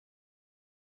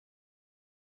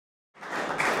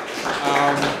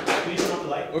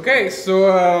Okay,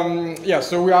 so yeah,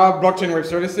 so we are blockchain web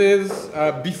services.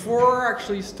 Before I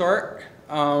actually start,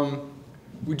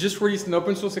 we just released an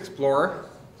open source explorer.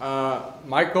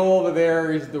 Michael over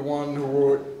there is the one who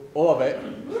wrote all of it.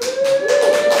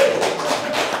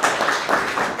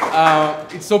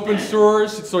 It's open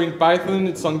source. It's all in Python.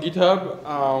 It's on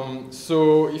GitHub.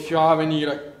 So if you have any,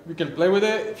 you can play with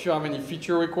it. If you have any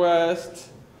feature requests,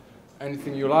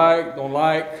 anything you like, don't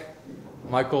like,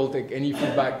 Michael, take any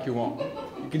feedback you want.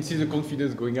 You can see the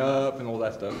confidence going up and all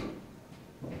that stuff.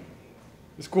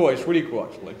 It's cool. It's really cool,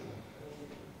 actually.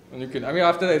 And you can, I mean,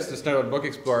 after that, it's the standard block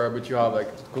explorer, but you have like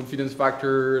confidence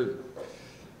factor,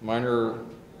 minor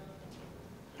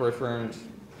preference.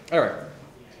 All right.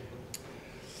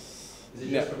 Is it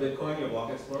just for Bitcoin, your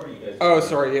block explorer? You guys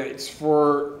Sorry. Yeah, it's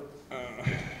for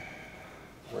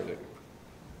where are they?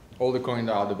 All the coins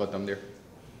are at the bottom there.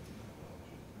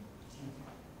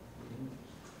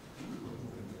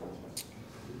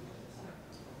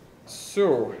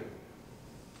 So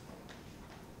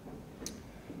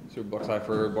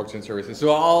BlockCypher, blockchain services.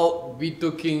 So I'll be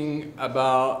talking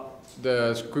about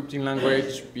the scripting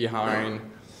language behind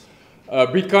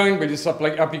Bitcoin, but it's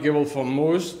applicable for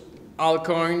most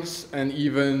altcoins and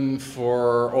even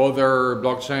for other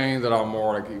blockchains that are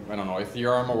more like, I don't know,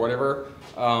 Ethereum or whatever.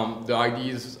 The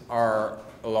ideas are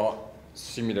a lot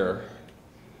similar.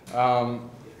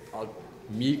 I'll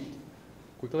meet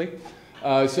quickly.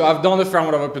 So I've done a fair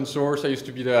amount of open source. I used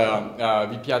to be the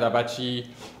VP at Apache.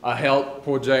 I helped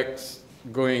projects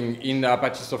going in the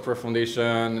Apache Software Foundation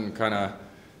and kind of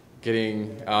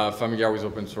getting familiar with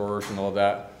open source and all of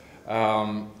that.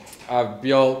 I've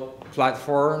built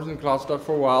platforms and cloud stuff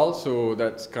for a while, so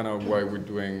that's kind of why we're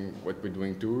doing what we're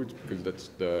doing too, because that's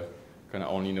the kind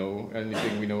of only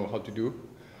thing we know how to do.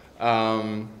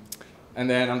 And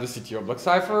then I'm the CTO of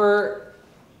BlockCypher,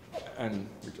 and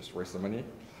we just raised some money.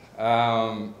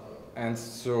 And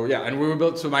so, yeah, and we were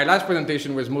built, so my last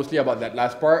presentation was mostly about that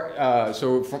last part.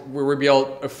 We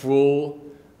built a full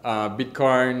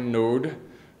Bitcoin node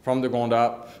from the ground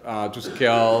up to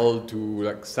scale to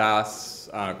like SaaS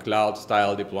cloud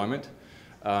style deployment.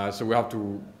 So we have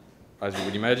to, as you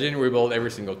would imagine, rebuild every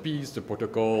single piece, the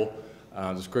protocol,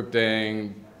 the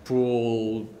scripting,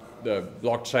 pool, the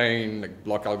blockchain, like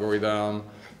block algorithm,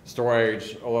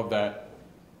 storage, all of that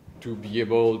to be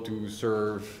able to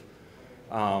serve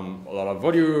a lot of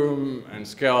volume and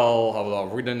scale, have a lot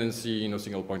of redundancy, no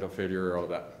single point of failure, all of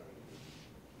that.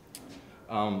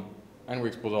 And we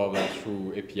expose all of that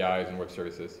through APIs and web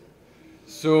services.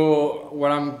 So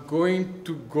what I'm going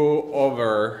to go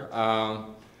over,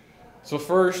 so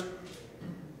first,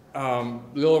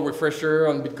 little refresher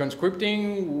on Bitcoin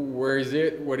scripting, where is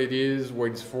it, what it is,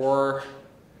 what it's for,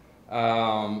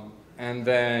 and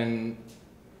then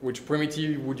which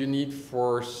primitive would you need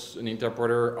for an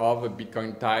interpreter of a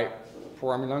Bitcoin type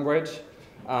programming language.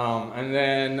 And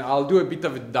then I'll do a bit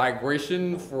of a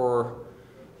digression for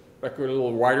like a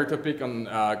little wider topic on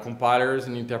compilers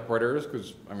and interpreters,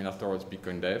 because I mean, after all, it's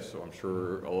Bitcoin dev, so I'm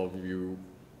sure all of you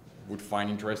would find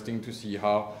interesting to see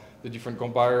how the different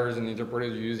compilers and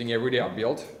interpreters you're using every day are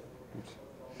built.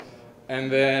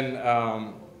 And then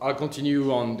I'll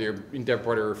continue on the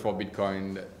interpreter for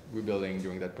Bitcoin that we're building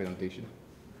during that presentation.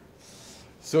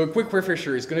 So a quick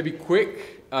refresher, it's going to be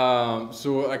quick.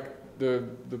 So like the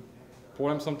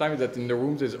problem sometimes is that in the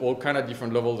rooms there's all kind of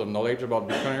different levels of knowledge about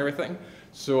Bitcoin and everything.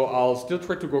 So I'll still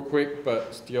try to go quick,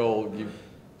 but still give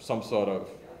some sort of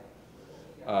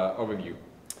overview.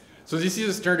 So this is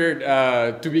a standard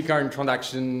 2 Bitcoin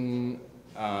transaction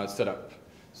setup.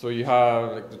 So you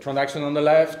have like, the transaction on the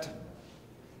left,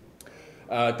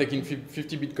 taking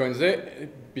 50 bitcoins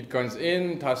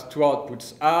in, it has 2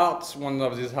 outputs out. One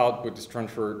of these outputs is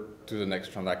transferred to the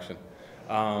next transaction.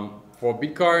 For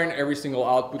Bitcoin, every single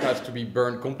output has to be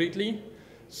burned completely.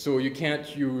 So you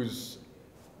can't use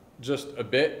just a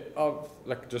bit of,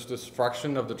 like just a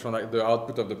fraction of the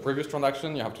output of the previous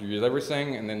transaction. You have to use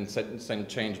everything and then send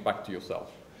change back to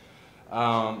yourself.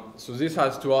 So this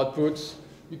has 2 outputs.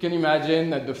 You can imagine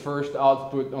that the first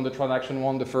output on the transaction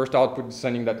 1, the first output is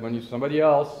sending that money to somebody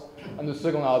else, and the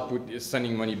second output is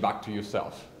sending money back to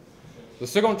yourself. The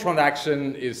second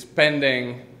transaction is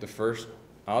spending the first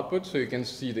output, so you can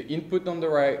see the input on the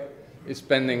right is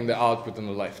spending the output on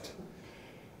the left.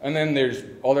 And then there's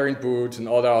other inputs and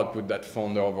other output that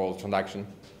form the overall transaction.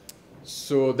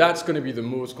 So that's going to be the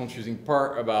most confusing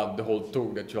part about the whole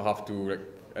talk that you'll have to, like,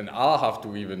 and I'll have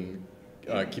to even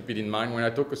keep it in mind when I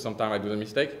talk, because sometimes I do the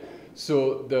mistake.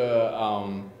 So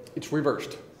it's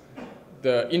reversed.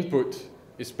 The input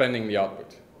is spending the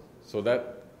output. So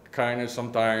that kind of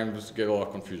sometimes get a lot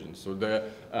of confusion. So the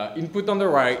input on the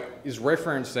right is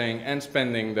referencing and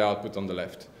spending the output on the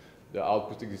left. The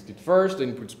output existed first, the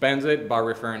input spends it by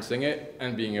referencing it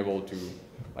and being able to,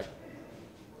 like,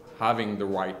 having the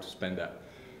right to spend that.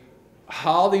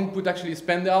 How the input actually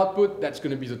spend the output, that's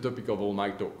going to be the topic of all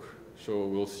my talk. So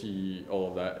we'll see all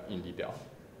of that in detail.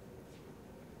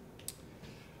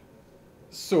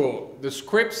 So the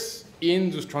scripts in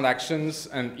those transactions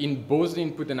and in both the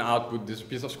input and output, there's a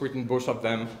piece of script in both of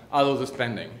them, allow the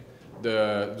spending.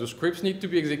 The scripts need to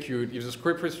be executed. If the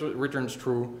script returns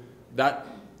true, that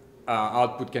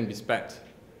output can be spent.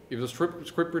 If the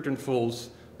script returns false,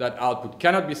 that output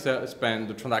cannot be spent,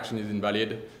 the transaction is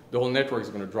invalid, the whole network is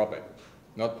going to drop it.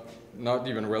 Not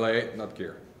even relay, not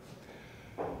clear.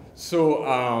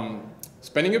 So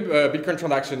spending a Bitcoin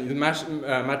transaction is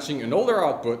matching an older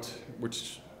output,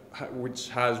 which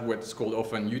has what's called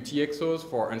often UTXOs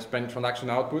for unspent transaction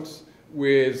outputs,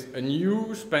 with a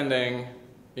new spending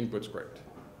input script.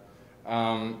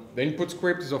 The input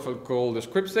script is often called the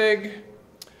script seg.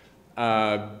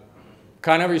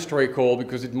 Kind of historical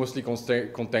because it mostly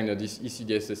contains this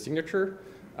ECDSS signature.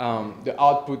 The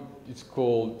output is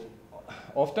called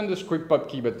often the script pub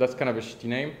key, but that's kind of a shitty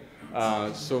name.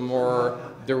 So more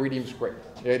the redeem script.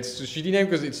 Yeah, it's a shitty name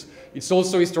because it's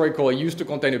also historical. It used to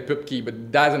contain a pub key,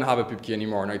 but doesn't have a pub key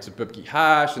anymore. Now it's a pub key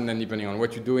hash, and then depending on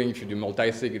what you're doing, if you do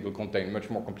multi-sig, it will contain much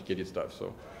more complicated stuff.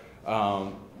 So,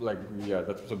 yeah,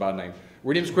 that's a bad name.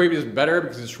 Redeem script is better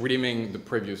because it's redeeming the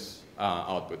previous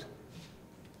output.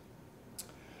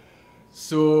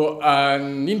 So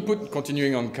an input,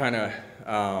 continuing on kind of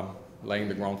laying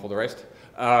the ground for the rest.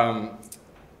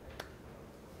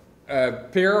 A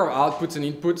pair of outputs and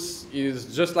inputs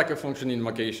is just like a function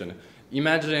invocation.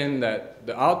 Imagine that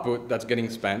the output that's getting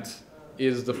spent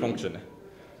is the function.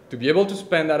 To be able to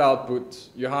spend that output,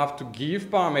 you have to give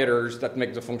parameters that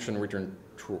make the function return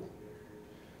true.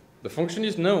 The function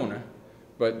is known,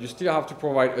 but you still have to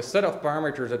provide a set of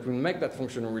parameters that will make that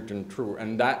function return true,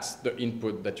 and that's the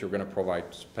input that you're going to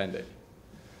provide to spend it.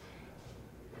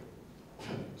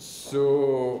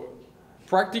 So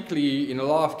practically, in a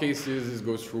lot of cases, this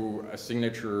goes through a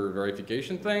signature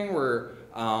verification thing where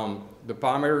the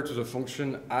parameters to the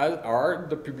function are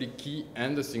the public key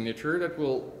and the signature that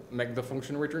will make the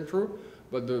function return true.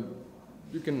 But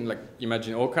you can like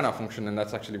imagine all kind of function, and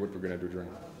that's actually what we're going to do during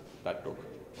that talk.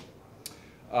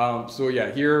 So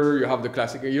yeah, here you have the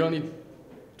classic. You don't need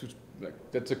to, like,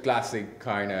 that's a classic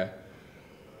kind of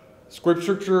script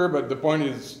structure, but the point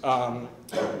is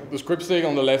the script seg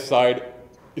on the left side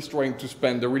is trying to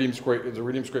spend the redeem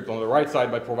script on the right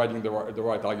side by providing the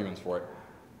right arguments for it.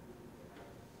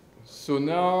 So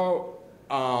now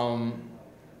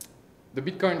the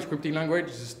Bitcoin scripting language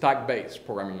is a stack-based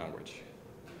programming language.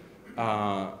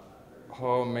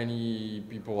 How many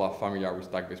people are familiar with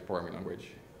stack-based programming language?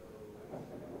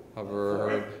 Have you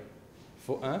heard?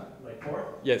 Like 4?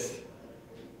 Yes,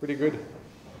 pretty good.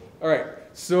 All right,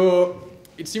 so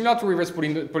it's similar to reverse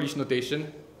Polish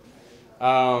notation.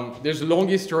 There's a long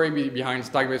history behind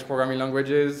stack-based programming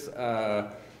languages.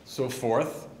 So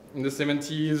forth in the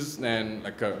 70s, and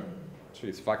like actually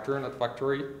it's Factor, not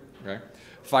Factory. Okay,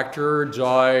 Factor,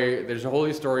 Joy. There's a whole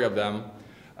history of them.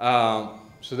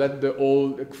 So that the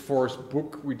old Force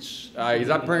book, which is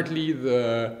apparently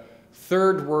the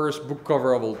third worst book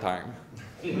cover of all time.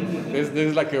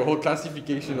 There's like a whole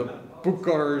classification of book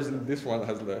covers, and this one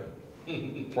has the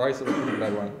price of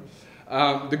that one.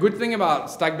 The good thing about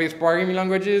stack-based programming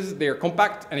languages, they're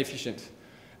compact and efficient,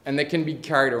 and they can be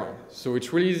carried around. So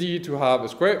it's really easy to have a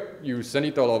script, you send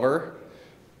it all over,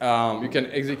 you can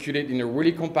execute it in a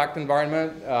really compact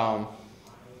environment.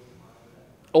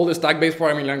 All the stack-based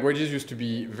programming languages used to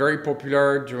be very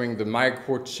popular during the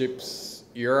microchips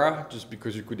era, just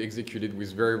because you could execute it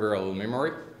with very, very little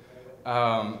memory.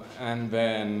 And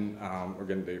then,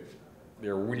 again,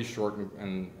 they're really short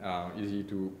and easy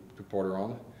to port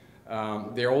around.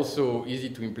 They're also easy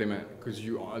to implement because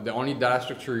the only data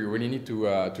structure you really need to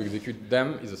execute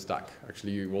them is a stack.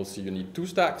 Actually, you will see you need 2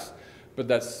 stacks, but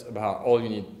that's about all you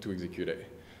need to execute it.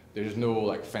 There's no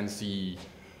like fancy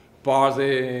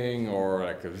parsing or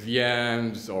like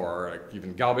VMs or like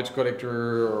even garbage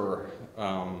collector or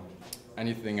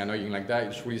anything annoying like that.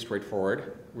 It's really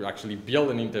straightforward. We actually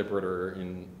build an interpreter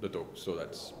in the talk, so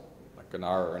that's like an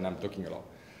hour, and I'm talking a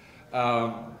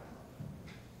lot.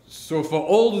 So for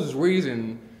all those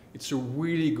reasons, it's a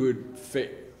really good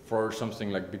fit for something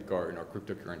like Bitcoin or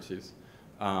cryptocurrencies,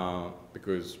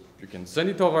 because you can send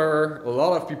it over. A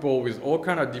lot of people with all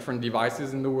kind of different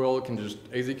devices in the world can just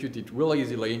execute it real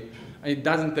easily, and it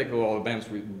doesn't take a lot of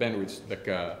bandwidth like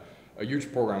a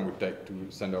huge program would take to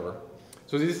send over.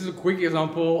 So this is a quick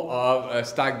example of a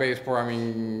stack-based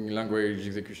programming language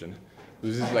execution.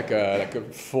 This is like a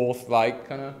fourth-like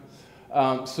kind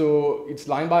of. So it's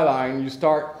line by line. You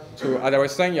start, so as I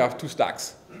was saying, you have two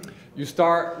stacks. You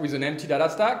start with an empty data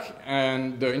stack,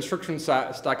 and the instruction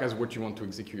stack is what you want to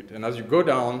execute. And as you go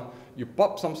down, you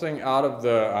pop something out of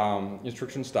the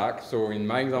instruction stack. So in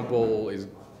my example, is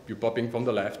you're popping from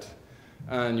the left,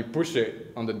 and you push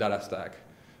it on the data stack.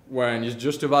 When it's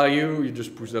just a value, you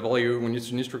just push the value. When it's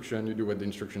an instruction, you do what the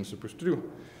instruction is supposed to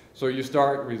do. So you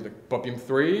start with the popping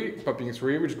 3,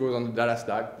 which goes on the data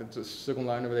stack. That's the second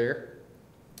line over there.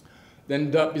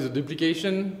 Then dup is a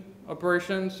duplication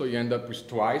operation, so you end up with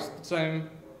twice the same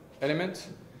element.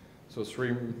 So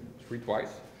three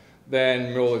twice.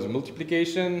 Then mul is a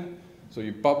multiplication. So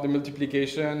you pop the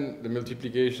multiplication. The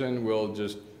multiplication will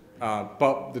just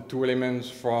pop the two elements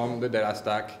from the data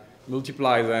stack,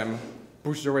 multiply them,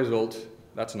 push the result.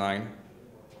 That's 9.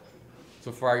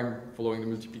 So far I'm following the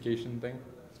multiplication thing.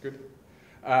 That's good.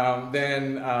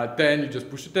 Then 10, you just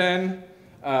push a 10.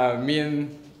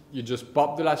 Min, you just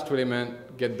pop the last two elements,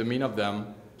 get the mean of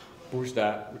them, push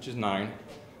that, which is 9.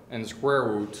 And square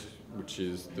root, which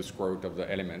is the square root of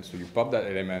the element. So you pop that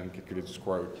element, calculate the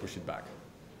square root, push it back.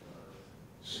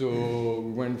 So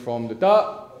we went from the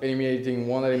top, eliminating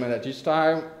one element at each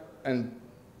time, and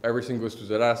everything goes to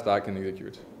the data stack and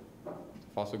execute.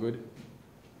 Far so good.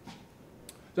 So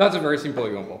that's a very simple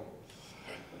example.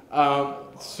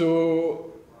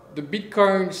 So the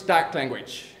Bitcoin stack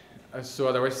language. So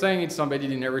as I was saying, it's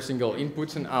embedded in every single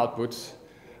inputs and outputs.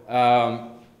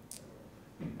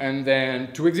 And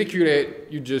then to execute it,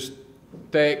 you just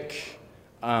take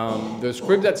the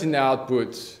script that's in the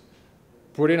output,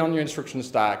 put it on your instruction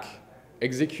stack,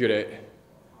 execute it,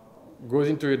 goes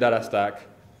into your data stack.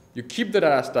 You keep the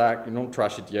data stack, you don't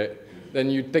trash it yet. Then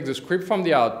you take the script from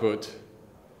the output,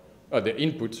 the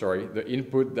input, sorry, the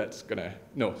input that's gonna,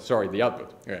 no, sorry, the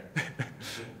output. Okay.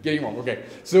 Getting wrong, okay.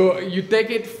 So you take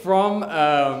it from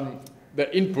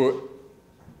the input,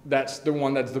 that's the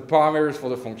one that's the parameters for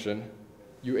the function.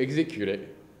 You execute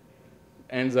it,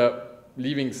 ends up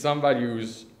leaving some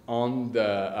values on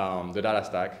the data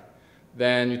stack.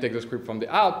 Then you take the script from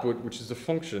the output, which is the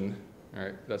function, all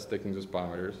right, that's taking those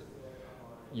parameters.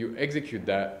 You execute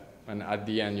that, and at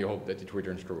the end, you hope that it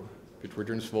returns true. If it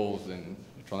returns false, then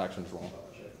the transaction is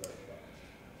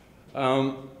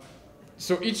wrong.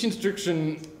 So each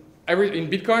instruction, in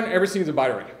Bitcoin, everything is a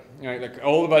binary. Right? Like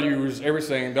all the values,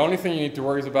 everything. The only thing you need to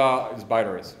worry about is byte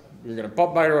arrays. You're going to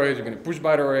pop byte arrays, you're going to push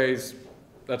byte arrays.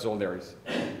 That's all there is.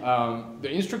 The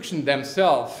instructions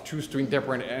themselves choose to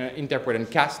interpret and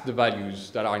cast the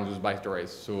values that are in those byte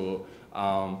arrays. So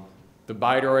the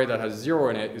byte array that has 0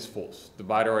 in it is false. The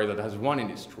byte array that has 1 in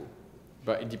it is true.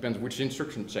 But it depends which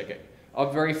instruction check it.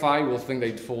 Up verify will think that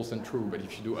it's false and true, but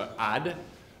if you do an add,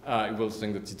 it will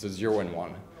think that it's a 0 and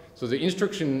 1. So the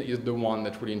instruction is the one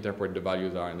that will interpret the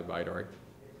values that are in the byte array.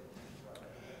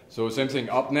 So same thing,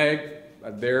 upneg,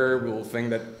 there will think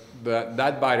that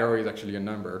that byte array is actually a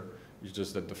number. It's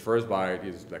just that the first byte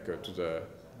is like to the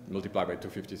multiplied by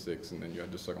 256, and then you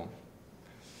have the second.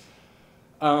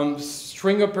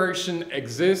 String operation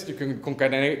exists. You can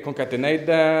concatenate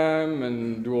them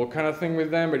and do all kind of things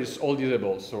with them, but it's all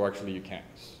disabled, so actually you can't.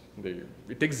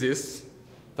 It exists.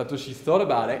 Satoshi thought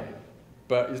about it,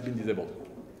 but it's been disabled.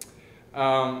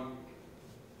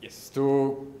 Yes,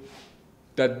 so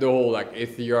that the whole like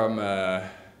Ethereum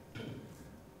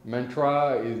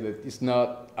mantra is that it's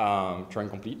not try and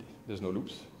complete. There's no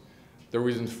loops. The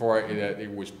reason for it is that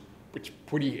it was it's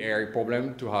pretty hairy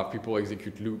problem to have people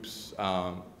execute loops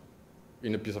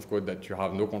in a piece of code that you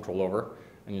have no control over,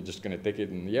 and you're just going to take it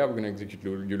and yeah, we're going to execute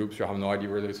your loops. You have no idea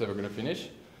where it's ever going to finish.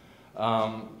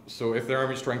 So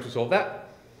Ethereum is trying to solve that.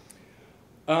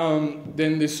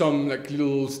 Then there's some like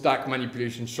little stack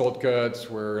manipulation shortcuts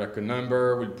where like a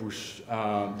number will push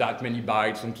that many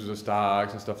bytes onto the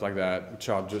stacks and stuff like that, which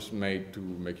are just made to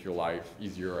make your life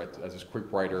easier as a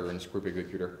script writer and script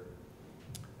executor.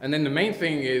 And then the main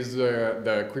thing is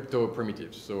the crypto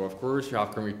primitives. So of course you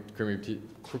have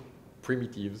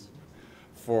primitives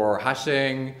for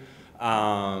hashing, 3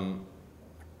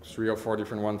 or 4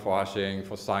 different ones for hashing,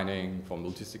 for signing, for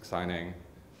multi-sig signing,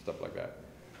 stuff like that.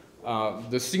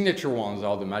 The signature ones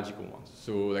are the magical ones.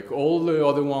 So like all the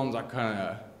other ones are kind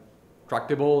of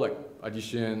tractable, like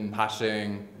addition,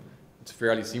 hashing. It's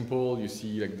fairly simple. You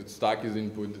see like the stack is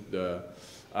input,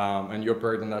 and you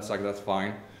operate on that stack, that's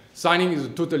fine. Signing is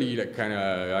totally like kind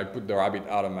of, I put the rabbit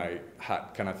out of my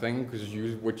hat kind of thing, because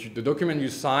the document you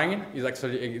sign is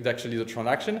actually the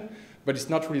transaction, but it's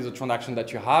not really the transaction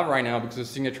that you have right now because the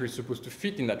signature is supposed to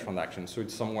fit in that transaction, so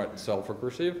it's somewhat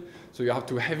self-recursive. So you have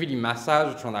to heavily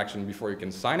massage the transaction before you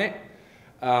can sign it.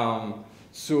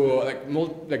 So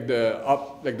like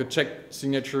the check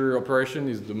signature operation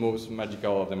is the most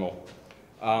magical of them all.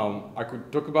 I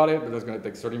could talk about it, but that's going to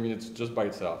take 30 minutes just by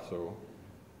itself. So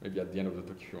maybe at the end of the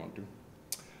talk if you want to.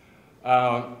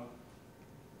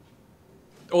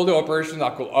 All the operations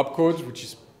are called opcodes, which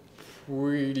is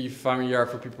really familiar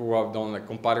for people who have done like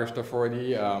compiler stuff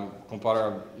already.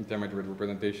 Compiler intermediate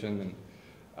representation,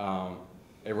 and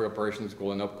every operation is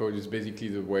called an opcode. It's basically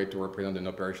the way to represent an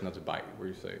operation as a byte, where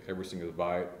you say everything is a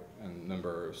byte and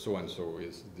number so and so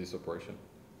is this operation.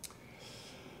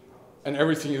 And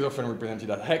everything is often represented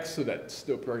as hex, so that's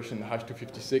the operation hash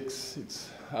 256. It's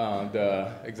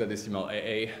the hexadecimal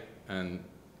AA and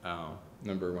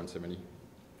number 170.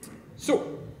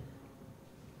 So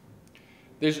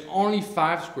there's only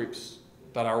 5 scripts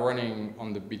that are running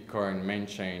on the Bitcoin main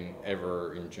chain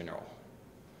ever in general.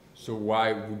 So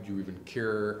why would you even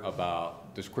care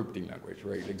about the scripting language,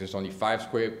 right? Like there's only 5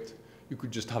 scripts. You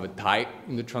could just have a type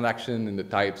in the transaction, and the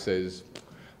type says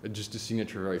just a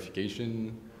signature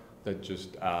verification, that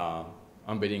just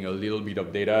embedding a little bit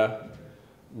of data.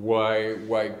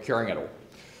 Why caring at all?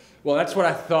 Well, that's what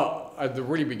I thought at the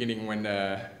really beginning when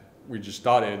we just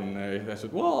started, and I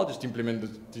said, well, I'll just implement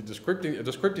the script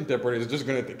interpreter. It's just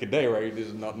going to take a day, right?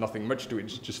 There's nothing much to it.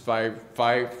 It's just five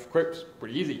scripts,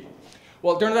 pretty easy.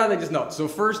 Well, it turns out it is not. So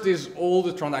first is all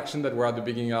the transactions that were at the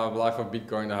beginning of life of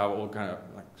Bitcoin that have all kind of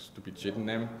like stupid shit in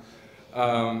them.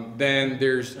 Then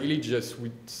there's Eligius,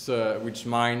 which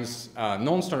mines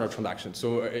non-standard transactions.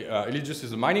 So Eligius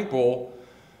is a mining pool,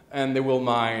 and they will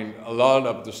mine a lot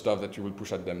of the stuff that you will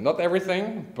push at them. Not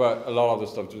everything, but a lot of the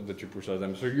stuff that you push at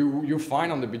them. So you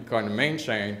find on the Bitcoin main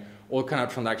chain all kind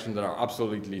of transactions that are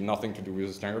absolutely nothing to do with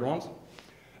the standard ones.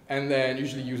 And then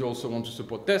usually you also want to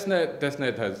support testnet.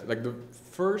 Testnet has like the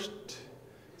first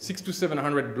 600 to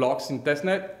 700 blocks in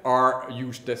testnet are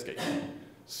huge test case.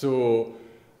 So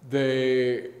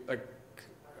they like,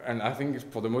 and I think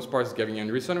for the most part it's Gavin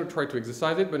Anderson who tried to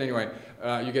exercise it, but anyway,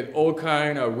 you get all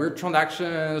kind of weird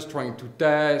transactions trying to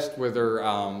test whether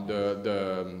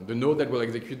the node that will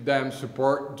execute them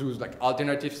does like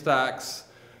alternative stacks,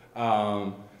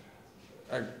 or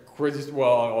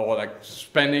like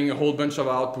spending a whole bunch of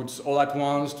outputs all at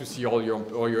once to see all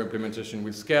your implementation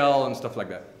will scale and stuff like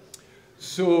that.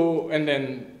 So, and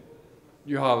then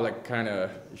you have like kind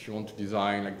of, if you want to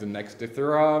design like the next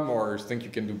Ethereum, or think you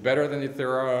can do better than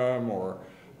Ethereum, or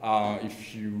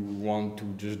if you want to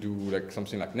just do like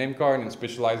something like Namecoin and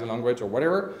specialize the language or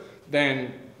whatever,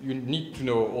 then you need to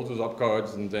know all those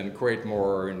opcodes and then create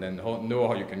more, and then know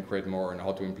how you can create more and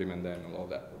how to implement them and all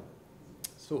that.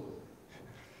 So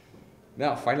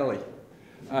now finally,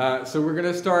 so we're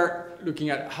gonna start looking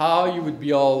at how you would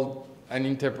build an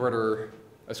interpreter,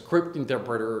 a script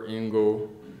interpreter in Go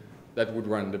that would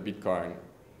run the Bitcoin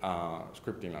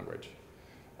scripting language.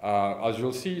 As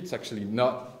you'll see, it's actually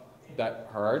not that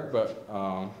hard, but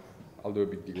I'll do a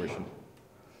big digression.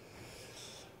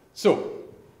 So,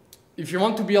 if you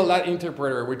want to build that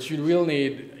interpreter, what you will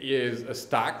need is a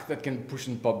stack that can push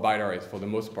and pop byte arrays for the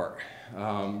most part.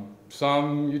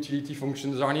 Some utility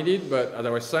functions are needed, but as I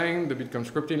was saying, the Bitcoin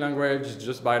scripting language is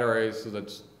just byte arrays, so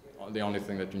that's the only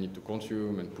thing that you need to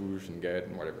consume and push and get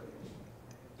and whatever.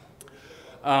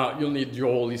 You'll need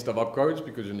your whole list of opcodes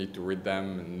because you need to read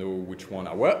them and know which one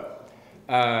are what.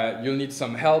 You'll need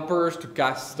some helpers to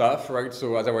cast stuff, right?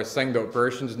 So as I was saying, the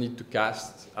operations need to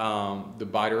cast the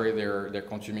byte array they're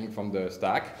consuming from the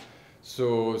stack.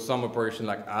 So some operation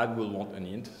like add will want an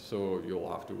int, so you'll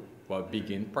have to, well,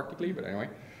 big int practically, but anyway.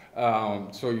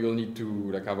 So you'll need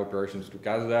to like have operations to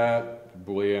cast that,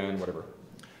 Boolean, whatever.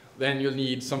 Then you'll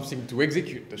need something to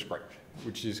execute the script,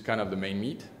 which is kind of the main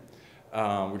meat.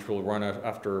 Which will run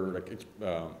after like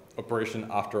operation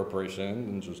after operation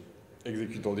and just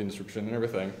execute all the instruction and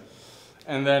everything.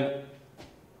 And then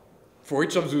for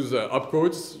each of those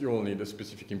opcodes, you will need a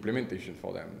specific implementation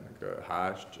for them, like a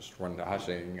hash, just run the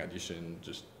hashing, addition,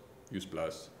 just use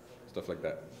plus, stuff like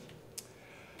that.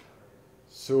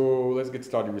 So let's get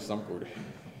started with some code.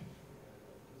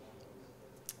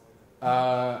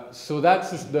 So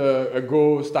that's a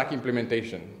Go stack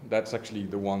implementation. That's actually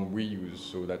the one we use.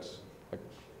 So that's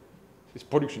it's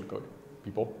production code,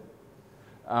 people.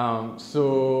 I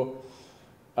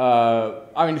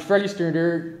mean, fairly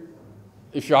standard.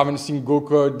 If you haven't seen Go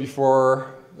code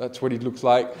before, that's what it looks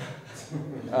like.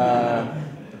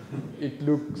 It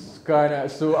looks kind of,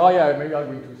 so, oh yeah, maybe I'll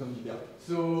go into some detail.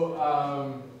 So,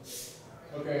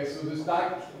 okay, so the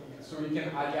stack, so you can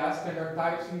alias standard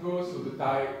types in Go. So the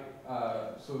type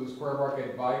So the square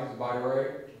bracket byte is a byte array.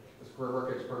 The square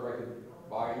bracket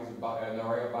byte is an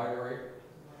array of byte array.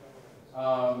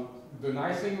 The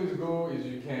nice thing with Go is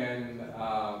you can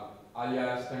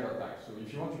alias standard type. So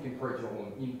if you want, you can create your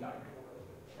own int type.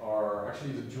 Or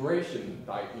actually, the duration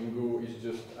type in Go is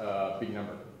just a big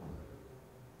number.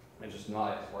 And just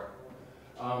not S,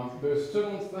 right? The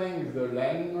second thing is the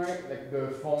len, right? Like the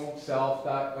font self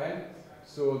type len.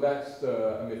 So that's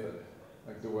a method.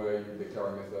 Like the way you declare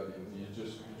a method, you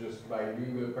just by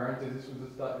doing the parenthesis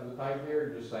with the type here,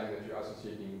 you're just saying that you're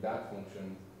associating that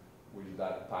function with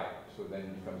that type. So then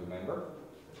it becomes a member.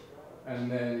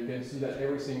 And then you can see that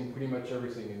pretty much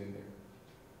everything is in there.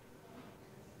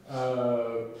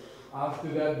 After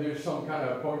that, there's some kind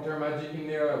of pointer magic in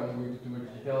there. I won't go into too much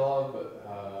detail of, but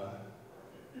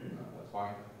that's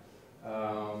fine.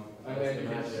 And then you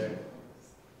can see.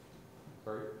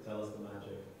 Sorry? Tell us the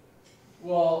magic.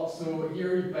 Well, so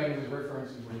here you're playing with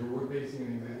references where you're replacing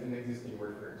an existing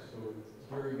reference. So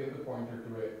here you get the pointer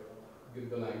to it, get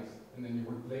the length, and then you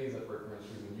replace that reference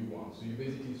with a new one. So you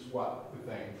basically swap the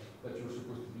thing that you're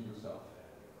supposed to be yourself.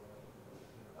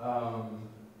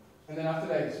 And then after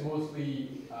that, it's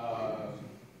mostly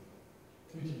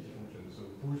utility functions. So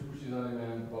pushes an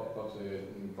element, pops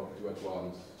it, and pop two at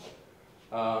once.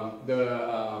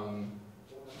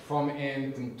 From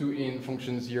int and to int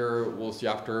functions here, we'll see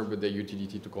after, but the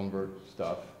utility to convert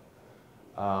stuff.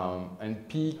 And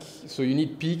peek, so you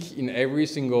need peek in every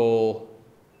single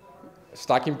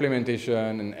stack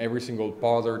implementation and every single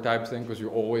parser type thing, because you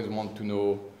always want to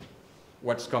know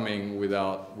what's coming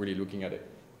without really looking at it.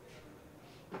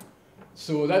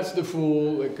 So that's the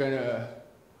full kind of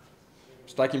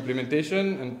stack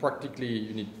implementation, and practically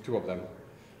you need two of them.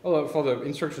 Although for the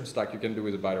instruction stack, you can do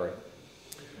with a byte array.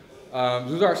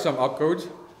 Those are some opcodes.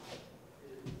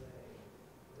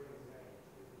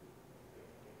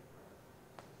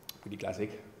 Pretty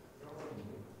classic.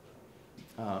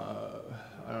 I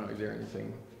don't know if there's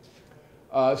anything.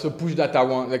 So push data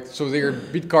one, like so they're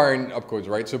Bitcoin opcodes,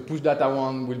 right? So push data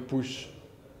one will push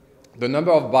the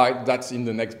number of bytes that's in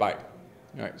the next byte.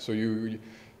 Right? So you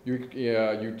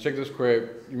check the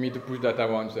script, you meet the push data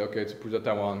one, say okay, it's push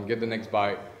data one, get the next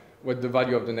byte. What's the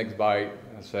value of the next byte?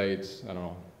 Let's say it's, I don't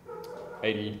know,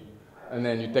 80. And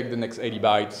then you take the next 80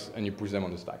 bytes and you push them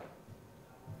on the stack.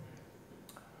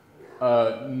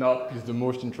 Not is the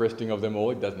most interesting of them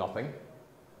all, it does nothing.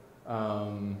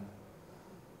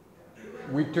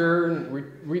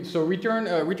 Return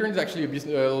is actually a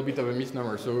little bit of a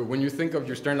misnomer. So when you think of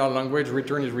your standard language,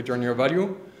 return is return your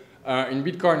value. In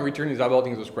Bitcoin, return is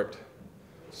aborting the script.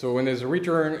 So when there's a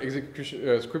return,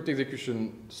 script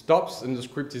execution stops and the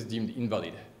script is deemed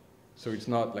invalid. So it's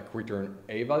not like return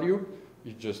a value,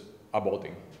 it's just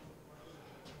aborting.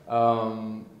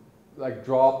 Like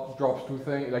drops two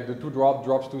things, like the to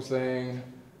drops two things,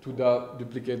 to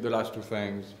duplicate the last two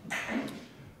things.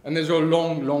 And there's a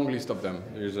long list of them.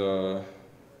 There's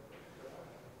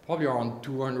probably around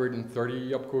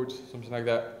 230 opcodes, something like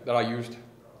that, that are used.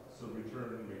 So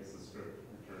return makes the script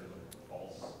return like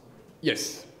false?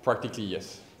 Yes, practically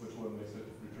yes. Which one makes it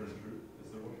return true?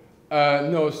 Is there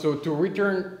one? No, so to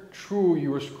return true,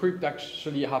 your script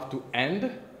actually have to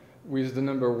end with the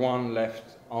number 1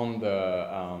 left on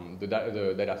the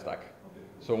data stack. Okay.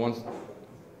 So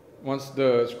once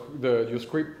your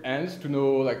script ends, to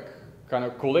know like kind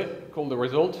of call the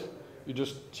result, you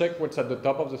just check what's at the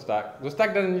top of the stack. The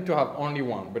stack doesn't need to have only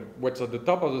 1, but what's at the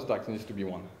top of the stack needs to be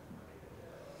 1.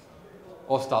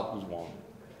 Or start with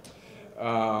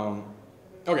 1.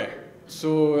 Okay,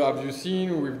 so as you've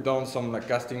seen, we've done some like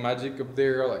casting magic up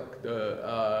there, like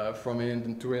the, from end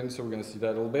and to end, so we're going to see that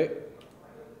a little bit.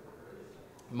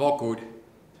 More code.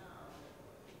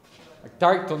 Like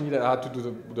Tarek told me that I had to do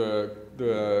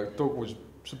the talk was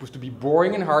supposed to be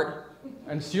boring and hard,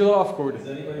 and see a lot of code. Does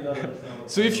anybody not understand?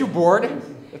 So if you're bored,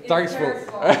 Tarek's fault.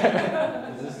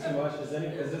 Is this too much?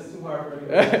 Is this too hard for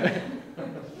anybody?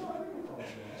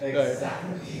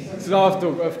 Exactly. It's a lot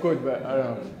of code, but I don't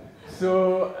know.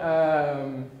 So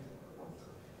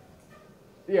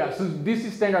yeah, so this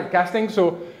is standard casting.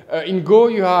 So in Go,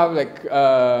 you have like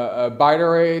a byte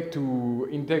array to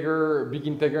integer, big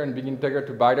integer, and big integer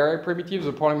to byte array primitives.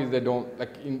 The problem is they don't,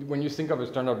 like when you think of a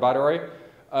standard byte array,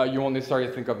 you won't necessarily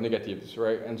think of negatives,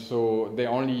 right? And so they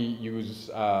only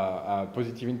use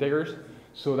positive integers.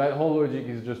 So that whole logic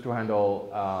is just to handle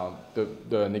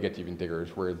the negative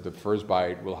integers, where the first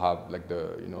byte will have like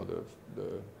the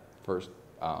first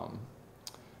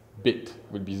bit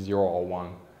would be 0 or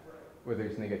 1, whether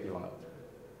it's negative or not.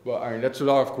 Well, I mean that's a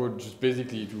lot of code, just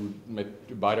basically to make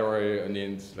the byte array an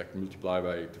int, like multiply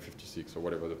by 256 or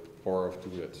whatever the power of 2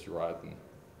 that you're at, and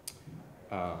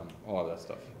all of that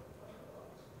stuff.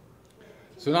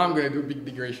 So now I'm going to do a big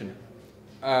digression.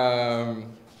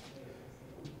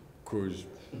 Because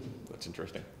that's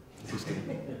interesting.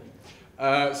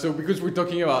 So because we're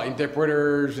talking about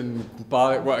interpreters and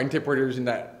well, interpreters in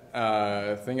that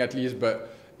thing at least,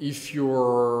 but if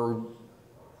your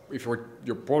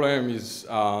problem is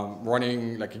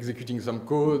running, like executing some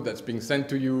code that's being sent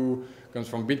to you, comes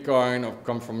from Bitcoin or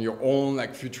comes from your own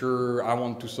like future, I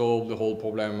want to solve the whole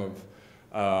problem of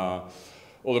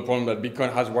all the problem that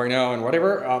Bitcoin has right now and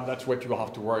whatever, that's what you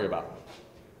have to worry about.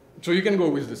 So you can go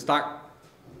with the stack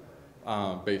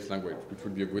based language, which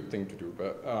would be a good thing to do,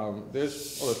 but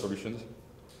there's other solutions.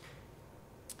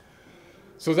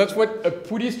 So that's what a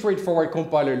pretty straightforward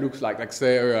compiler looks like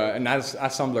say an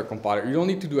assembler compiler. You don't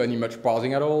need to do any much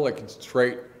parsing at all, like it's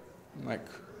straight like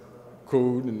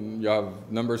code and you have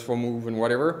numbers for move and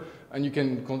whatever, and you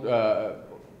can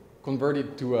convert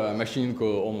it to a machine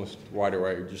code almost right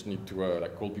away. You just need to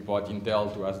like call people at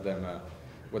Intel to ask them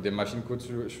what their machine code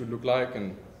should look like,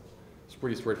 and it's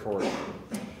pretty straightforward.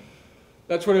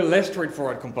 That's what a less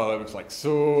straightforward compiler looks like.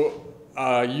 So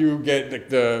you get like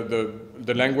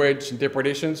the language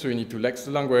interpretation, so you need to lex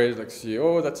the language, like see,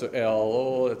 oh, that's a L,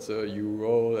 oh, that's a U,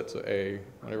 oh, that's a A,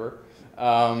 whatever.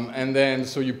 And then,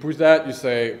 so you push that, you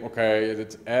say, okay,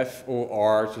 it's F, O,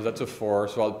 R, so that's a 4,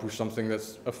 so I'll push something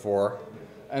that's a 4.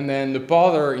 And then the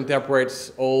parser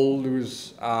interprets all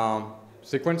those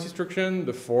sequence instructions,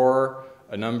 the 4,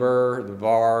 a number, the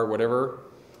var, whatever,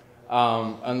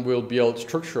 and we'll build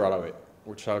structure out of it,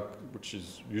 which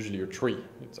is usually a tree.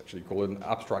 It's actually called an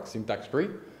abstract syntax tree.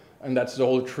 And that's the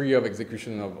whole tree of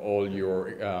execution of all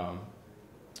your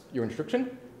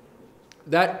instruction.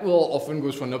 That will often go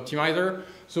through an optimizer.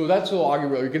 So that's all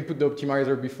arguable. You can put the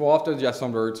optimizer before, after the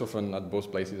assembler. It's often at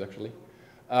both places, actually,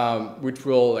 which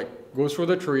will like go through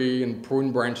the tree and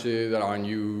prune branches that are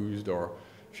unused, or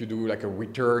if you do like a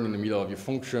return in the middle of your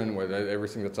function, where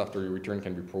everything that's after your return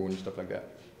can be pruned, stuff like that.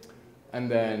 And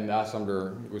then the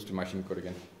assembler goes to machine code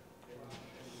again.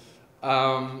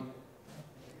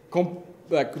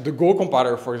 Like the Go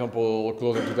compiler, for example,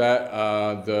 closer to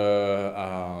that, the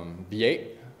V8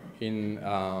 in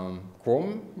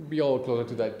Chrome would be all closer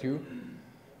to that too.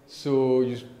 So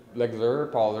use lexer,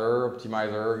 parser,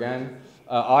 optimizer again.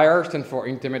 IR stands for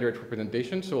intermediate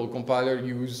representation, so a compiler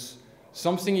use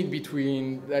something in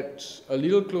between that's a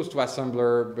little close to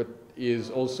assembler, but is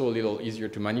also a little easier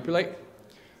to manipulate.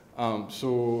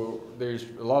 So there's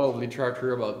a lot of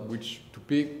literature about which to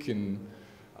pick and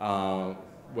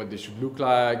what they should look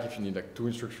like, if you need like 2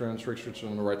 instructions, 3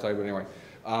 instructions on the right side, but anyway.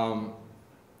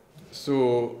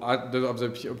 So at the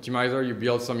optimizer, you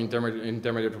build some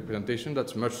intermediate representation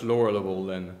that's much lower level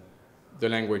than the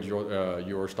language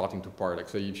you're starting to parse. Like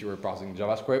say if you were parsing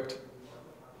JavaScript,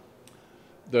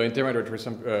 the intermediate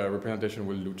representation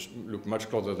will look much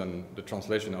closer than the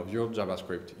translation of your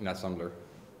JavaScript in assembler.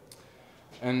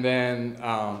 And then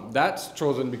that's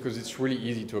chosen because it's really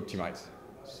easy to optimize.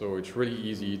 So it's really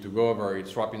easy to go over it,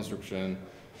 swap instruction,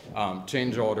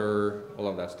 change order, all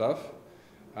of that stuff.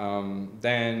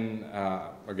 Then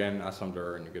again,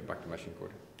 assembler, and you get back to machine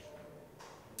code.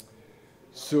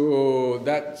 So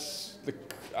that's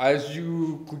as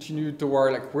you continue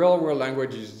toward like real-world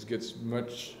languages, it gets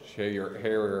much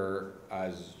hairier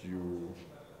as you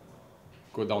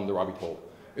go down the rabbit hole,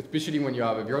 especially when you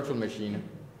have a virtual machine.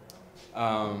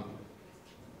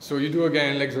 So you do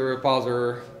again lexer,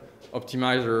 parser,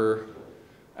 optimizer,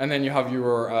 and then you have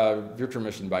your virtual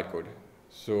machine bytecode.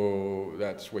 So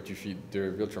that's what you feed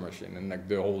the virtual machine, and like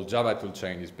the whole Java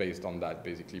toolchain is based on that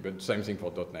basically. But same thing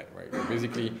for .NET, right?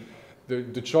 Basically,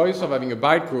 the choice of having a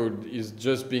bytecode is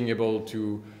just being able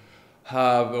to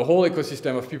have a whole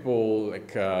ecosystem of people,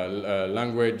 like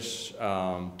language,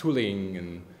 tooling,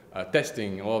 and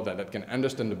testing, all of that can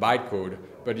understand the bytecode,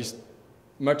 but it's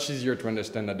much easier to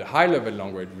understand at the high-level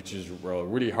language, which is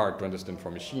really hard to understand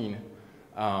for machine,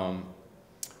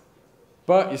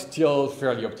 but it's still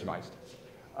fairly optimized.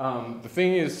 The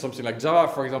thing is, something like Java,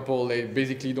 for example, they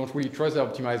basically don't really trust the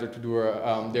optimizer to do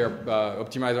their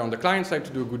optimizer on the client side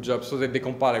to do a good job, so that they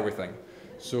compile everything.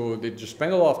 So they just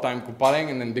spend a lot of time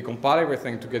compiling, and then they compile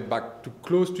everything to get back to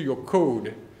close to your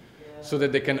code, so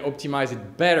that they can optimize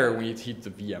it better when it hits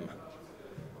the VM.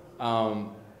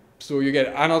 So you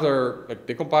get another like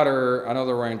decompiler,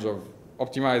 another range of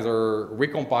optimizer,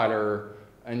 recompiler,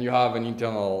 and you have an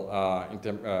internal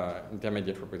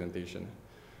intermediate representation.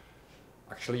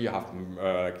 Actually, you have,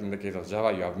 like in the case of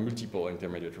Java, you have multiple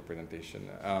intermediate representation.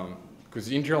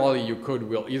 Because internally, your code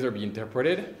will either be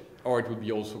interpreted, or it will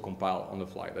be also compiled on the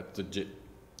fly. That's the JIT,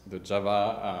 the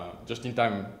Java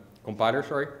just-in-time compiler,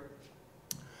 sorry.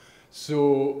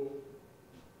 So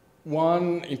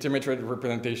one intermediate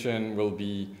representation will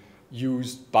be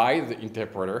used by the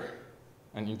interpreter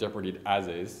and interpreted as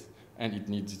is, and it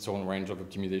needs its own range of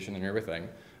optimization and everything.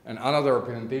 And another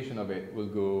representation of it will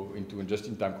go into a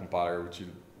just-in-time compiler,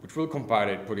 which will compile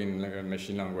it, put in a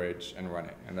machine language, and run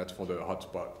it. And that's for the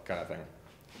hotspot kind of thing,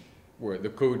 where the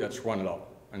code that's run a lot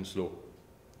and slow.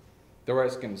 The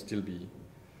rest can still be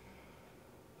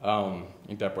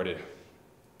interpreted.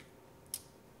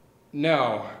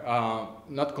 Now,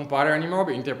 not compiler anymore,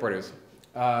 but interpreters.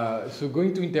 So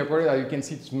going to interpreter, as you can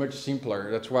see, it's much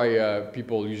simpler. That's why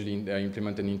people usually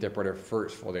implement an interpreter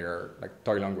first for their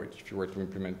toy language. If you were to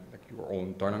implement your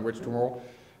own toy language tomorrow,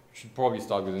 you should probably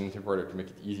start with an interpreter to make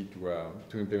it easy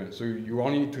to implement. So you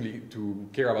only need to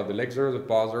care about the lexer, the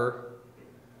parser,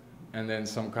 and then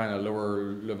some kind of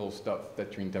lower level stuff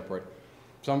that you interpret.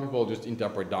 Some people just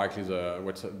interpret directly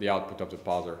what's the output of the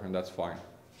parser, and that's fine,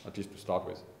 at least to start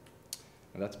with.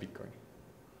 And that's Bitcoin.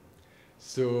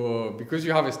 So because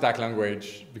you have a stack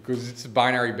language, because it's a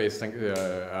binary-based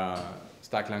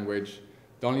stack language,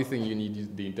 the only thing you need is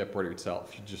the interpreter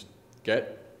itself. You just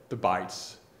get the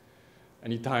bytes.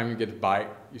 Anytime you get a byte,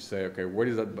 you say, okay, what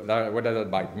does that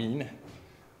byte mean?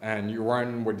 And you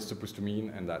run what it's supposed to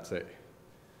mean, and that's it.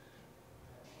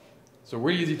 So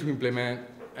really easy to implement,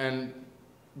 and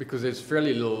because there's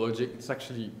fairly little logic, it's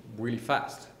actually really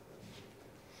fast.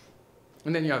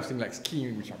 And then you have things like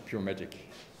scheme, which are pure magic.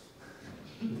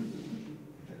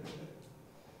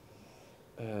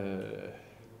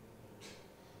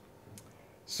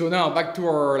 So now back to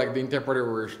our the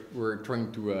interpreter we're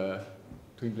trying to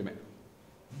implement.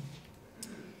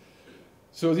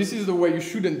 So this is the way you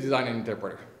shouldn't design an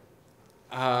interpreter.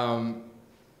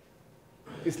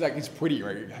 It's pretty,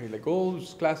 right? Like all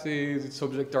those classes, it's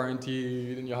object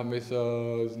oriented, and you have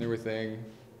methods and everything.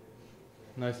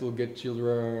 Nice little get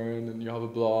children, and you have a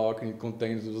block, and it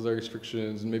contains those other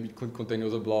restrictions, and maybe it could contain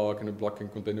another block, and a block can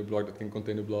contain a block that can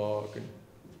contain a block, and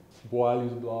while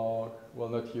is a block. Well,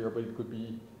 not here, but it could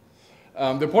be.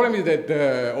 The problem is that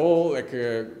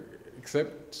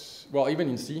except, well, even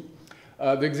in C,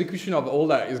 the execution of all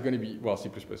that is going to be, well, C++,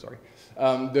 sorry.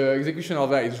 The execution of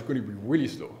that is going to be really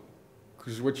slow.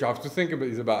 Because what you have to think about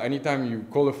is about anytime you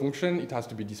call a function, it has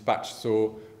to be dispatched.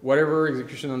 So whatever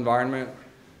execution environment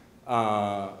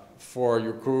for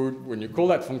your code, when you call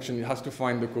that function, it has to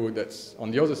find the code that's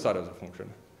on the other side of the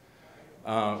function.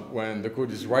 When the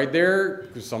code is right there,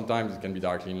 because sometimes it can be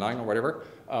directly in line or whatever,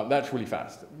 that's really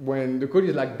fast. When the code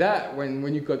is like that,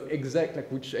 when you got exec,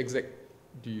 like which exec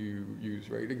do you use,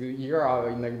 right? Here,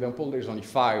 in the example, there's only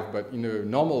 5, but in a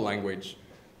normal language,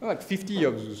 like 50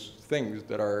 of those things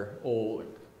that are all,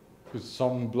 because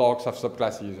some blocks have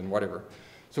subclasses and whatever.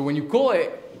 So when you call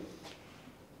it,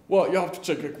 well, you have to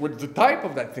check what's the type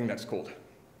of that thing that's called.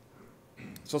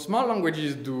 So smart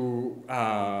languages do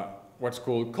what's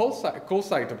called call site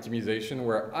optimization,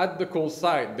 where at the call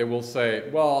site, they will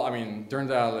say, well, I mean, turns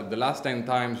out that the last 10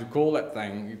 times you call that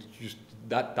thing, it's just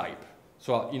that type.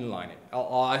 So I'll inline it.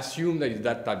 I'll assume that it's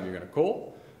that type you're going to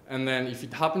call. And then if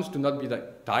it happens to not be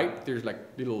that type, there's like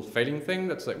little failing thing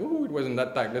that's like, oh, it wasn't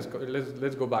that type.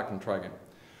 Let's go back and try again.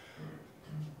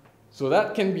 So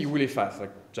that can be really fast.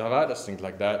 Like Java does things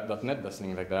like that. .NET does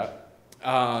things like that.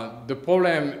 The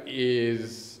problem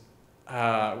is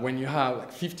when you have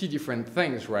like 50 different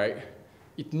things, right?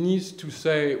 It needs to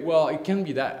say, well, it can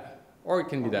be that, or it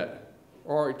can be that,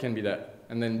 or it can be that,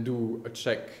 and then do a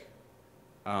check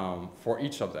for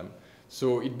each of them.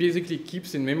 So it basically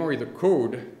keeps in memory the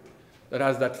code that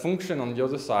has that function on the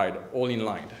other side all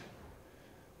inlined.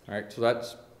 All right, so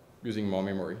that's using more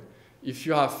memory. If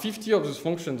you have 50 of those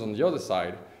functions on the other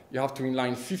side, you have to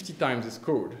inline 50 times this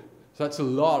code. So that's a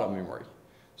lot of memory.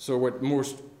 So what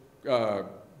most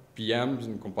PMs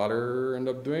and compiler end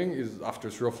up doing is after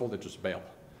 3 or 4, they just bail.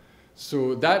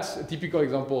 So that's a typical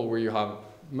example where you have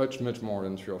much, much more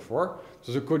than 3 or 4.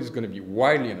 So the code is going to be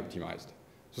widely unoptimized.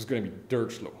 So it's going to be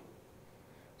dirt slow.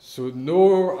 So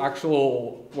no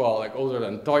actual, well, like other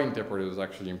than toy interpreters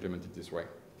actually implemented this way.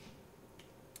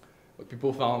 What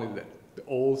people found is that the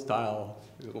old style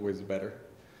is always better.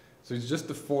 So it's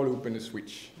just a for loop and a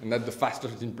switch, and that's the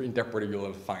fastest interpreter you'll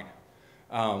ever find.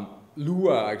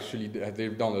 Lua actually,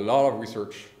 they've done a lot of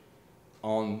research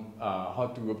on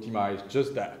how to optimize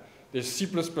just that. There's C++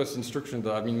 instructions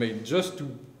that have been made just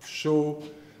to show,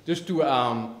 just to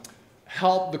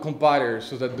help the compiler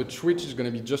so that the switch is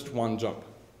going to be just one jump.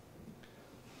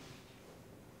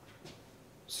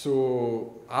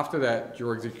 So after that,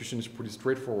 your execution is pretty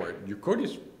straightforward. Your code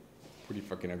is pretty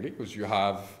fucking ugly because you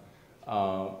have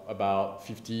about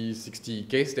 50, 60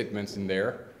 case statements in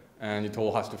there, and it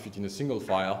all has to fit in a single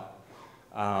file.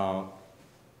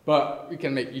 But we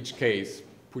can make each case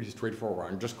pretty straightforward.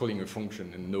 I'm just calling a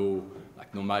function and no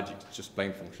magic, it's just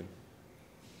plain function.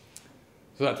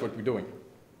 So that's what we're doing.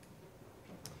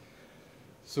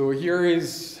 So here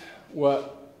is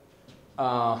what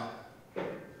the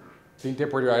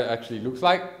interpreter actually looks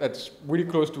like. That's really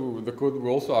close to the code we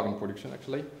also have in production,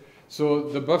 actually. So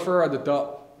the buffer at the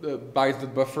top, the bytes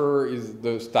that buffer is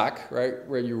the stack, right,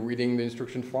 where you're reading the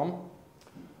instruction from.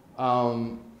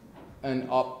 And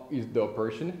up is the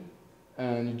operation.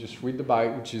 And you just read the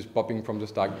byte, which is popping from the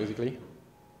stack, basically.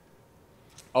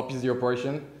 Up is the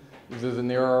operation. If there's an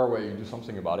error, well, you do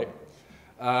something about it.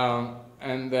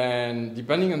 And then,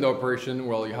 depending on the operation,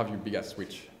 well, you have your big ass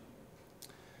switch.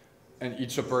 And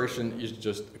each operation is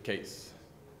just a case.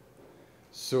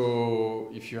 So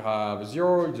if you have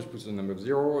 0, you just put the number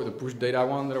 0. The push data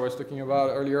one that I was talking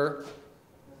about earlier,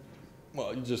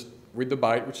 well, you just read the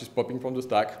byte, which is popping from the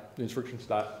stack, the instruction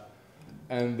stack,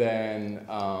 and then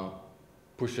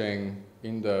pushing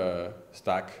in the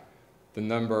stack the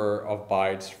number of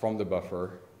bytes from the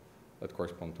buffer that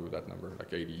correspond to that number,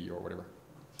 like 80 or whatever.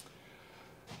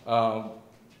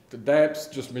 The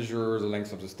depth just measures the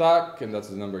length of the stack, and that's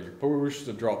the number you push.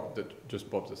 The drop that just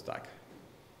pops the stack.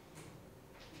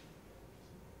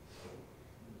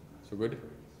 So good.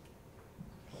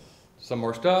 Some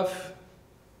more stuff.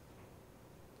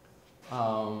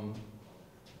 So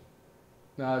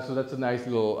that's a nice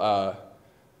little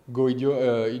Go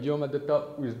idiom at the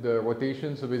top with the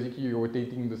rotation. So basically, you're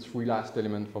rotating the 3 last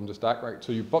elements from the stack, right?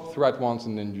 So you pop 3 at once,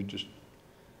 and then you just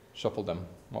shuffle them,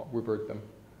 or revert them.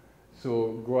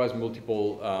 So Go has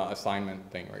multiple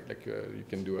assignment thing, right? Like you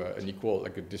can do an equal,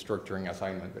 like a destructuring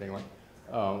assignment, but anyway,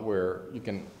 where you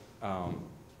can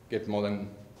get more than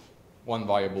one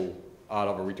variable out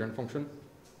of a return function.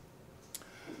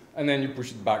 And then you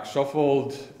push it back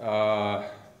shuffled.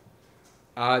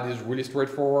 Add is really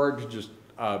straightforward. You just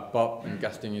pop and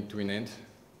casting it to an int,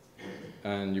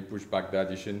 and you push back the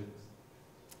addition.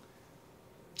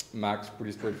 Max,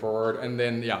 pretty straightforward. And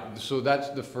then, yeah, so that's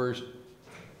the first,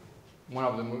 one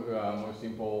of the most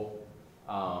simple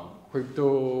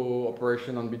crypto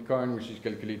operation on Bitcoin, which is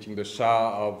calculating the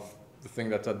SHA of the thing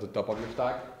that's at the top of your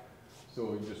stack.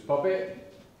 So you just pop it.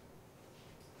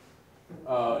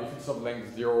 If it's of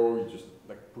length 0, you just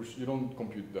like push, you don't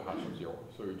compute the hash of 0.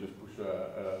 So you just push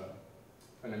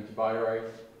an empty byte array.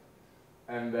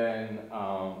 And then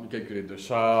you calculate the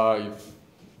SHA, if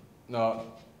not,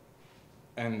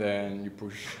 and then you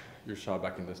push your SHA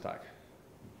back in the stack.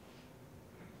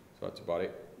 So that's about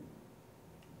it.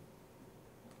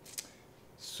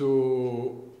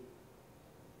 So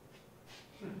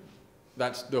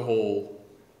that's the whole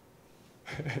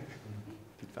bit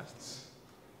fast.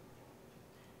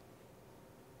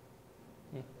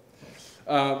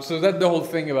 So that's the whole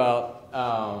thing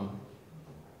about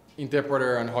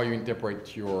interpreter and how you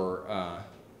interpret your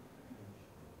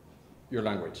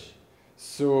language.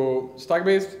 So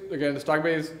stack-based, again, the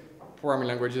stack-based programming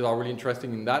languages are really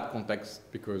interesting in that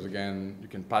context because, again, you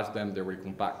can pass them, they're really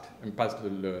compact, and pass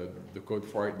the code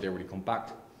for it, they're really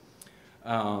compact.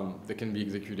 They can be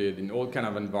executed in all kind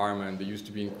of environment. They used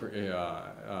to be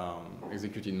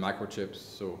executed in microchips,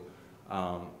 so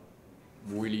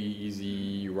really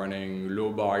easy running,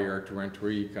 low barrier to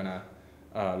entry kind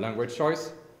of language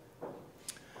choice.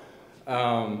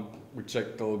 We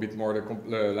checked a little bit more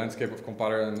the landscape of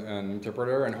compiler and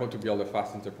interpreter and how to build the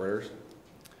fast interpreters.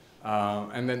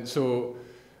 And then, so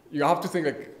you have to think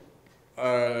like,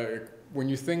 when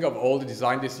you think of all the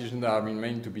design decisions that have been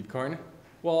made into Bitcoin,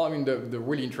 well, I mean, the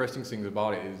really interesting things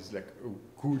about it is like a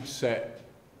good set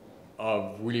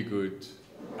of really good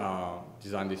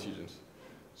design decisions.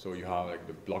 So you have like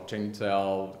the blockchain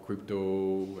itself, the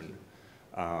crypto,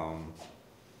 and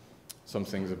some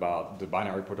things about the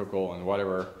binary protocol and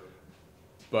whatever.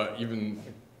 But even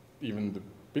the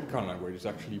Bitcoin language is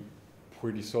actually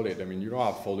pretty solid. I mean, you don't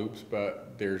have for loops,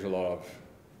 but there's a lot of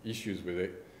issues with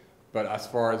it. But as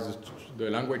far as the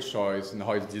language choice and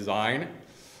how it's designed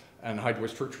and how it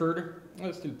was structured,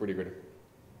 it's still pretty good.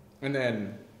 And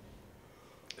then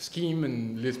Scheme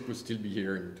and Lisp will still be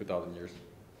here in 2,000 years.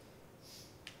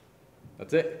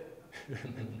 That's it.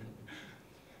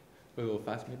 A little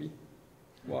fast, maybe?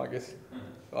 Well, I guess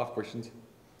I'll have questions.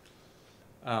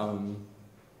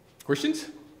 Questions?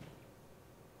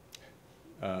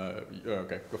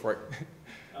 Okay, go for it.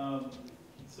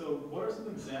 So what are some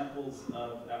examples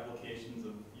of applications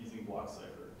of using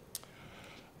BlockCypher?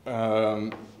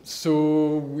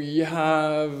 So we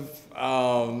have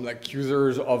like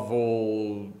users of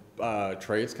all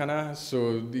trades, kind of.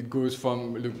 So it goes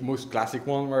from the most classic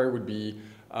one, where it would be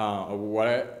a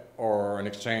wallet or an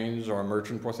exchange or a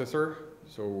merchant processor.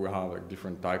 So we have like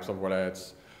different types of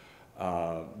wallets.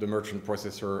 the merchant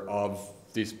processor of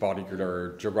this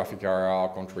particular geographic area,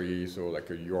 country, so like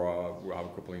a Europe, we have a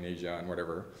couple in Asia and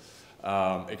whatever.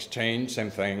 Exchange, same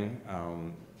thing,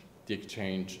 the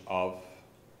exchange of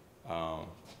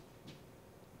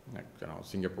like, I don't know,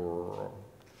 Singapore.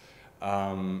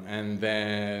 And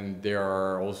then there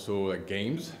are also like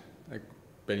games, like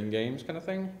betting games kind of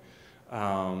thing.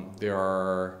 There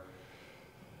are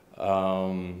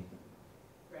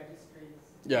Registries.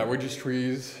 yeah,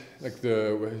 registries, like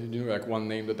the, you know, like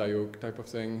OneName.io type of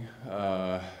thing.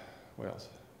 What else?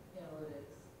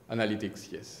 Analytics.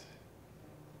 Analytics, yes.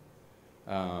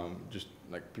 Just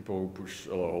like people who push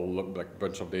a whole like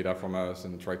bunch of data from us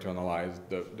and try to analyze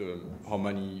the how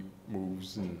money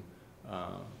moves and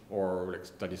or like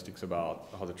statistics about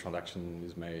how the transaction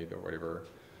is made or whatever.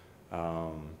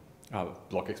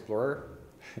 Block Explorer.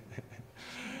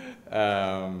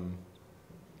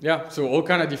 Yeah, so all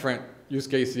kind of different use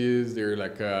cases. They're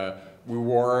like a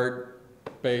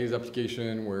reward-based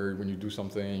application where when you do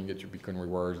something, you get your Bitcoin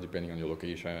rewards depending on your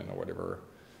location or whatever.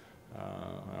 I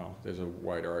don't know, there's a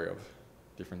wide array of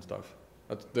different stuff.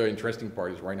 That's the interesting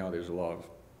part, is right now there's a lot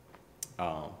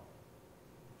of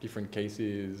different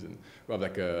cases, and we have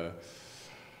like a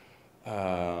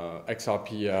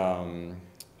XRP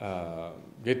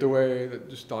gateway that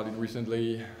just started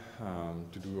recently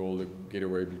to do all the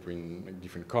gateway between like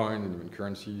different coins and different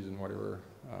currencies and whatever.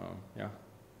 Yeah,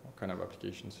 all kind of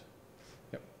applications.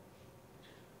 Yep.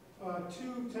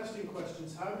 Two testing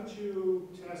questions. How did you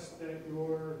test that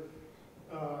your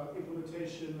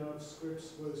implementation of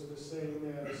scripts was the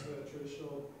same as a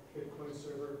traditional Bitcoin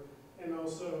server? And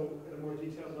also, at a more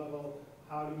detailed level,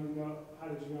 how did you know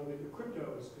that your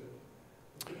crypto is good?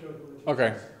 Crypto implementation.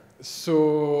 Okay,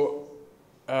 so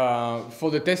for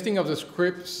the testing of the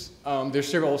scripts, there's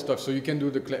several stuff. So you can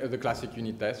do the classic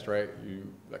unit test, right? You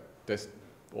like test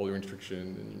all your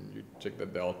instructions and you check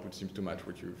that the output seems to match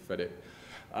what you fed it.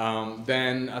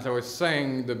 Then, as I was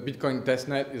saying, the Bitcoin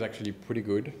testnet is actually pretty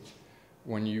good.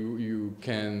 When you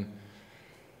can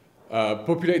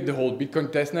populate the whole Bitcoin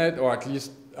testnet, or at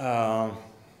least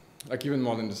like even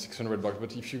more than the 600 blocks.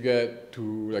 But if you get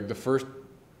to like the first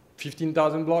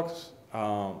 15,000 blocks,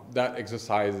 that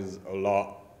exercises a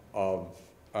lot of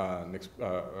the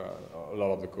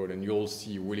code, and you'll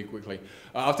see really quickly.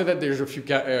 After that, there's a few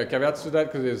caveats to that,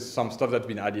 because there's some stuff that's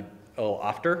been added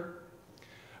after.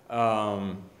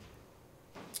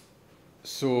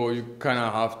 So you kind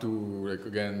of have to, like,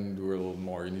 again, do a little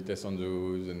more unit tests on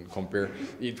those and compare.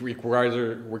 It requires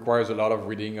a lot of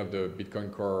reading of the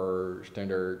Bitcoin Core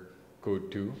standard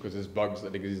code too, because there's bugs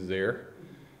that exist there.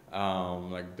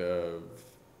 Like the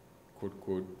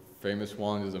quote famous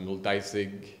one is a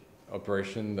multi-sig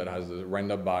operation that has a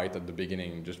random byte at the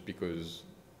beginning just because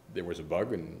there was a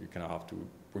bug, and you kind of have to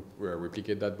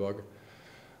replicate that bug.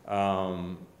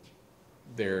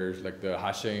 There's like the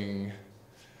hashing.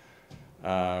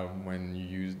 When you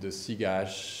use the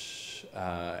SIGHASH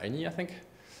any, I think,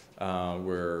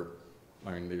 where,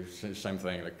 I mean, there's the same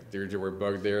thing, like there were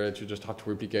bugs there that you just have to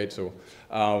replicate. So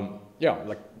yeah,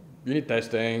 like unit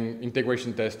testing,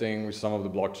 integration testing with some of the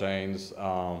blockchains.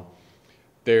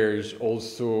 There's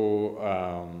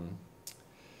also,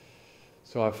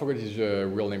 so I forgot his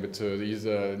real name, but his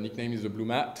nickname is the Blue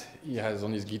Mat. He has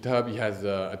on his GitHub, he has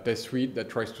a test suite that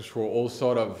tries to throw all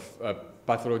sort of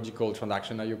pathological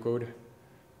transaction IO code.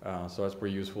 So that's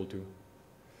pretty useful too.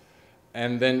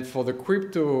 And then for the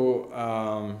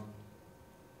crypto,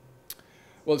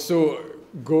 well, so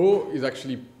Go is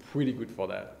actually pretty good for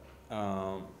that,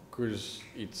 because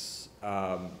it's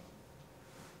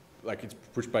like it's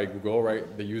pushed by Google,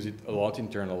 right? They use it a lot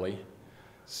internally.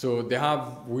 So they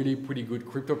have really pretty good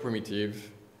crypto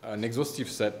primitive, an exhaustive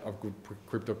set of good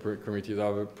crypto primitives. They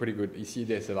have a pretty good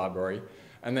ECDSA library.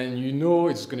 And then you know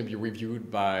it's going to be reviewed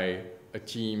by a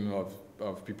team of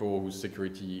people whose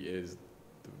security is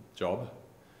the job.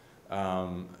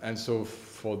 And so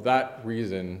for that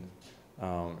reason,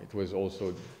 it was also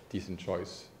a decent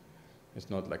choice. It's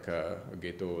not like a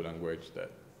ghetto language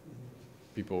that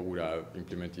people would have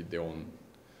implemented their own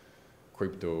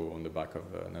crypto on the back of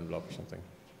an envelope or something.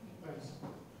 Thanks.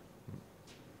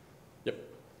 Yep.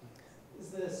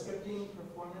 Is the scripting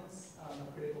performance a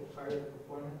critical part of the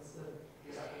performance of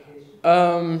your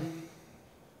application?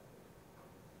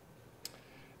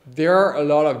 There are a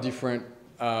lot of different,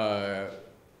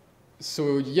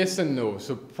 so yes and no.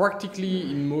 So practically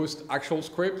in most actual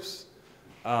scripts,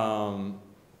 the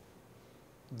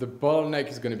bottleneck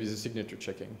is going to be the signature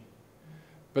checking.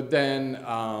 But then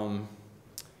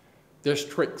there's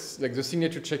tricks, like the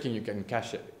signature checking, you can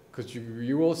cache it, because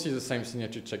you will see the same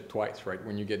signature check twice, right?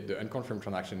 When you get the unconfirmed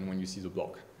transaction and when you see the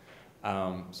block.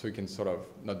 so you can sort of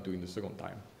not do it the second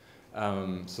time.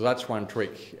 So that's one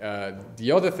trick.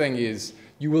 The other thing is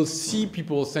you will see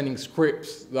people sending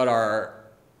scripts that are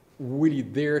really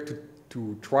there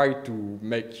to try to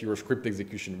make your script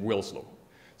execution real slow.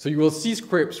 So you will see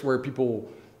scripts where people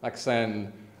like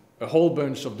send a whole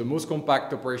bunch of the most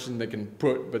compact operation they can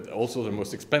put, but also the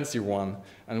most expensive one,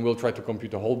 and we'll try to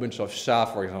compute a whole bunch of SHA,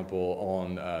 for example,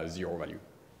 on 0 value.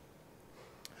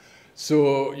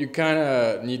 So you kind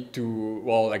of need to,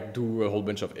 well, like do a whole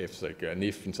bunch of ifs, like an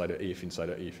if inside a if inside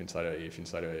a if inside a if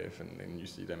inside a if, and then you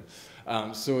see them.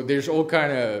 So there's all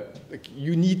kind of, like,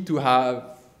 you need to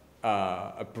have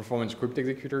a performance script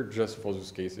executor just for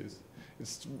those cases.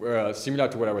 It's similar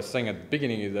to what I was saying at the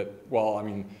beginning, is that, well, I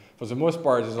mean, for the most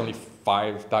part, there's only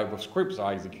 5 types of scripts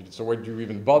are executed. So why do you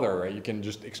even bother, right? You can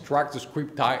just extract the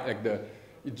script type, like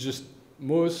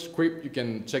most script, you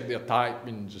can check their type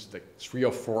in just like 3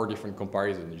 or 4 different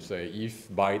comparisons. You say, if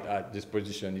byte at this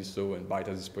position is so, and byte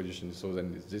at this position is so,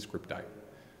 then it's this script type.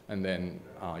 And then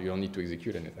you don't need to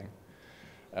execute anything.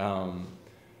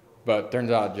 But turns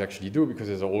out you actually do, because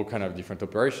there's all kind of different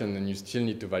operations, and you still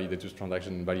need to validate those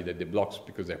transactions and validate the blocks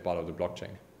because they're part of the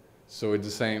blockchain. So it's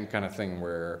the same kind of thing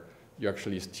where you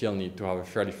actually still need to have a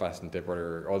fairly fast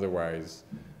interpreter. Otherwise,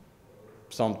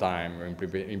 sometime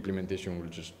implementation will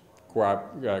just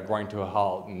grind to a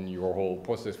halt, and your whole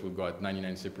process will go at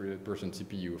 99%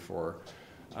 CPU for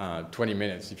 20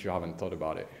 minutes if you haven't thought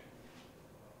about it.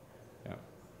 Yeah.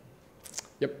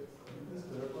 Yep. Just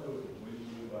clarify what you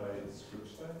mean by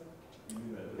script type? You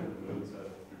mean that different nodes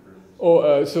have different...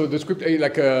 Oh, so the script,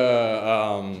 like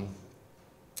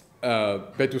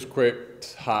P2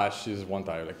 script hash is one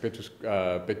type, like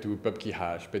P2 pubkey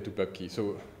hash, P2 pubkey.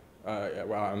 So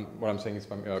well, what I'm saying is,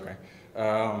 okay.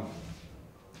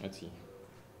 Let's see.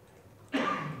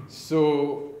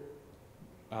 So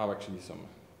I have actually some,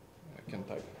 I can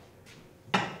type.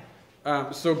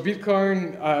 So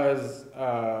Bitcoin has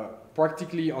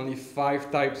practically only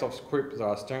 5 types of scripts that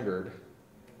are standard.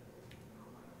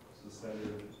 So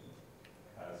standard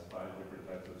has 5 different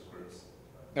types of scripts.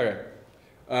 Okay.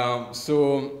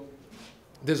 So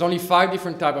there's only 5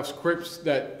 different types of scripts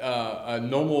that a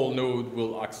normal node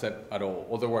will accept at all.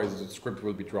 Otherwise, the script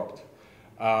will be dropped.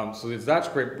 So there's that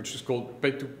script, which is called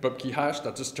P2 pubkey hash.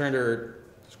 That's a standard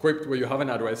script where you have an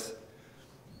address,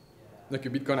 like a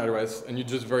Bitcoin address, and you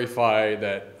just verify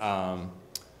that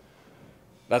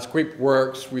that script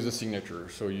works with a signature.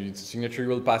 So the signature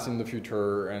will pass in the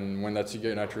future, and when that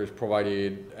signature is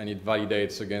provided and it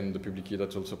validates again the public key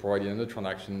that's also provided in the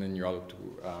transaction, then you're allowed to.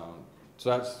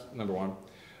 So that's number one.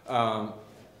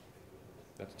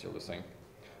 That's still the same.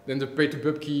 Then the P2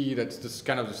 pubkey, that's just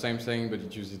kind of the same thing, but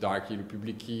it uses directly the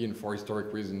public key, and for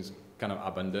historic reasons, kind of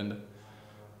abandoned,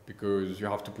 because you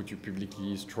have to put your public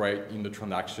key straight in the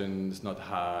transaction. It's not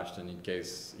hashed, and in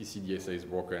case ECDSA is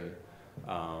broken,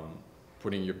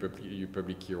 putting your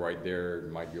public key right there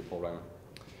might be a problem.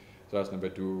 So that's number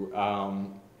 2.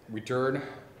 Return.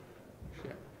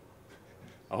 Yeah.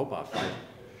 I hope I have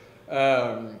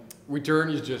 5. Return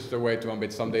is just a way to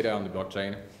embed some data on the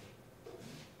blockchain.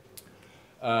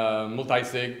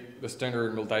 Multisig, the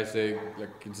standard multisig,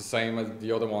 like it's the same as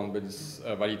the other one, but it's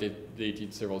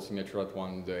validated several signatures at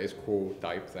once, the escrow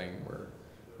type thing, where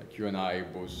like you and I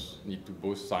need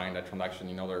to sign that transaction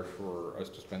in order for us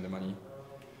to spend the money.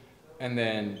 And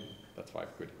then, that's 5,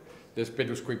 good. There's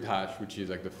P2 script hash, which is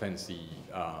like the fancy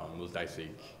multisig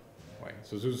way.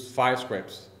 So those 5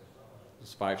 scripts,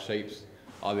 those 5 shapes,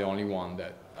 are the only one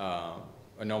that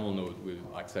a normal node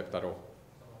will accept at all.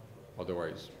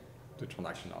 Otherwise, the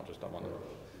transaction are just one of them.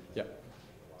 Yeah.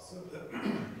 So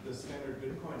the standard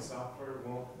Bitcoin software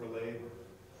won't relay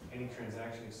any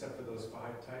transaction except for those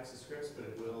 5 types of scripts, but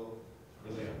it will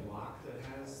relay a block that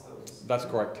has those? That's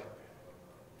correct.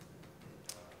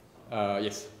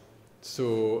 Yes.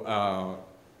 So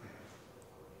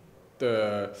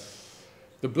the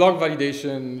block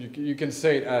validation, you can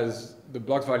say it as the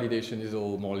block validation is a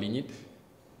little more lenient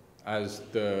as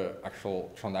the actual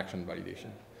transaction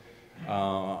validation.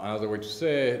 Another way to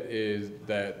say it is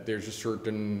that there's a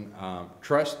certain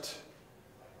trust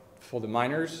for the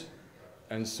miners,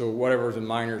 and so whatever the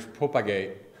miners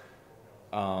propagate,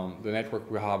 the network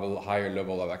will have a higher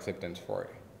level of acceptance for it.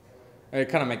 And it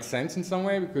kind of makes sense in some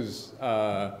way because,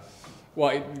 well,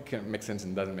 it can make sense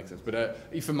and doesn't make sense. But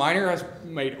if a miner has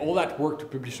made all that work to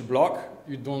publish a block,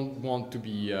 you don't want to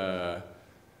be an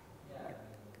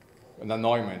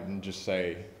annoyment and just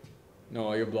say,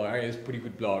 no, your blog is a pretty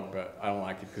good blog, but I don't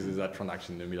like it because there's that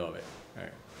transaction in the middle of it.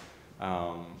 Right?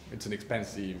 It's an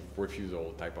expensive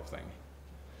refusal type of thing.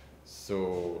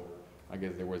 So I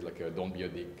guess there was like a don't be a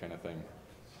dick kind of thing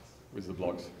with the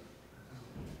blogs.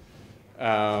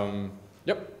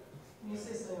 Yep. Can you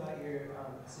say something about your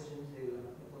decision to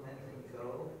implement in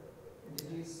Go? And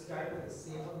did you start with a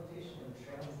C implementation and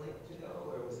translate to Go,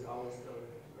 or was it always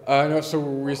Go? No, so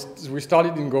we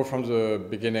started in Go from the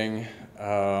beginning.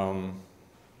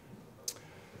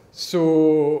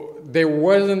 So there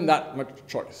wasn't that much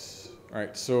choice,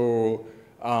 right? So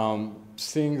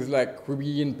things like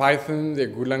Ruby and Python, they're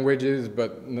good languages,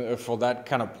 but for that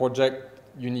kind of project,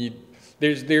 you need,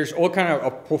 there's all kind of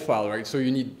a profile, right? So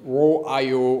you need raw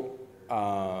I/O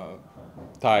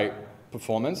type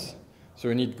performance. So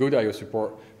you need good I/O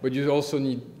support, but you also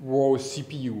need raw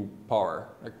CPU power,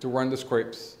 like to run the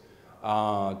scripts,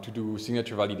 to do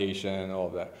signature validation, all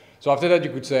of that. So after that, you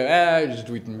could say, just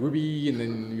do it in Ruby, and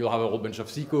then you'll have a whole bunch of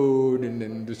C code, and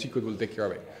then the C code will take care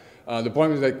of it. The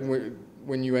problem is that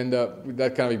when you end up with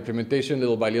that kind of implementation,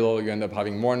 little by little, you end up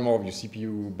having more and more of your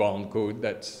CPU-bound code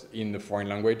that's in the foreign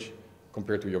language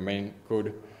compared to your main code.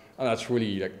 And that's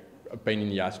really like a pain in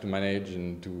the ass to manage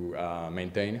and to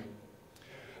maintain.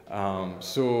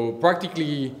 So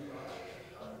practically,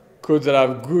 codes that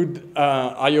have good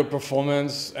I/O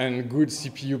performance and good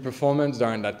CPU performance, there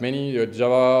aren't that many.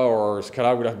 Java or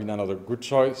Scala would have been another good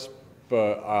choice,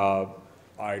 but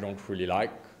I don't really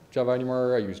like Java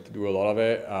anymore. I used to do a lot of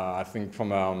it. I think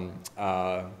from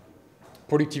a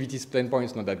productivity standpoint,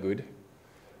 it's not that good.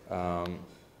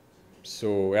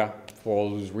 So yeah, for all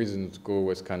those reasons, Go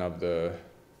was kind of the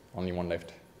only one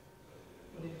left.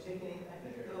 Did you take any, I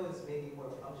think Go is maybe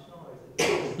more functional, or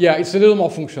is it? Yeah, it's a little more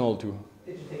functional too.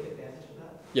 Did you take advantage of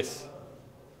that? Yes.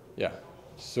 Yeah.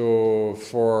 So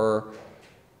for,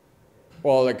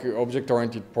 well, like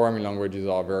object-oriented programming languages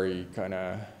are very kind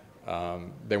of,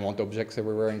 they want objects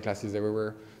everywhere and classes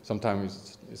everywhere.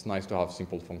 Sometimes it's nice to have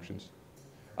simple functions.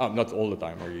 Not all the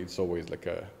time, really. It's always like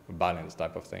a balance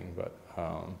type of thing, but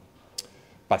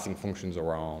passing functions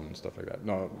around and stuff like that.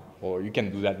 No, or you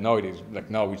can do that nowadays, like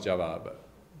now with Java, but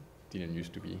didn't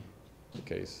used to be the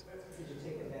case. Did you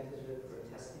take advantage of it for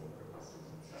testing purposes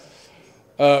and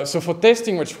stuff? So for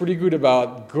testing, what's really good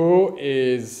about Go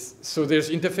is, so there's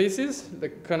interfaces,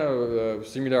 like kind of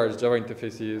similar as Java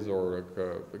interfaces, or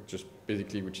like just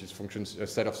basically, which is functions, a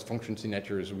set of function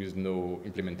signatures with no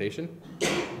implementation.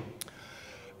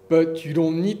 But you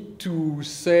don't need to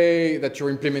say that your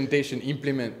implementation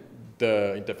implement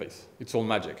the interface. It's all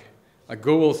magic. Like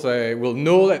Go will say, will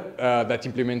know that that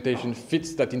implementation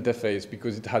fits that interface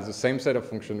because it has the same set of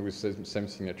functions with the same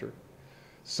signature.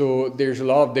 So there's a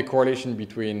lot of decorrelation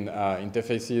between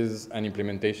interfaces and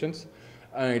implementations.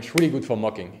 And it's really good for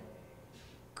mocking,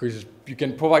 because you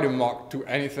can provide a mock to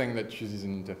anything that uses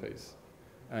an interface.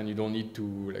 And you don't need to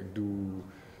like do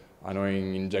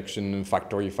annoying injection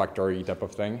factory type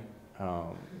of thing.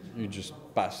 You just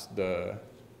pass the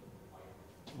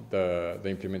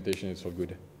implementation, it's all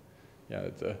good. Yeah,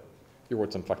 you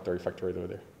wrote some factory over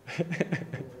there.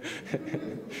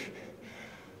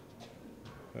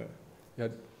 You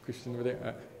had a question over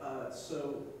there?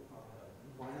 So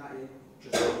why not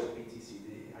just use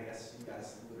BTCD? I guess you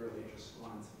guys literally just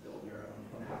want to build your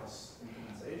own in-house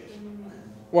implementation.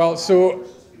 Well, so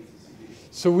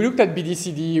we looked at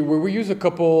BTCD, where we use a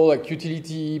couple like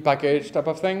utility package type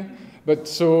of thing. But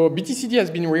so BTCD has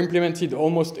been re-implemented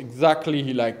almost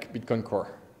exactly like Bitcoin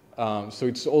Core. So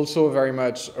it's also very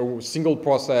much a single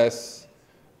process.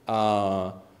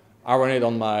 I run it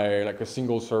on my, like a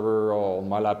single server or on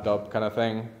my laptop kind of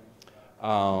thing.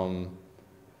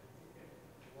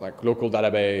 Like local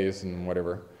database and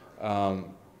whatever.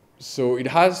 So it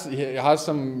has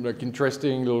some like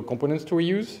interesting little components to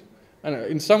reuse. And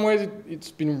in some ways, it's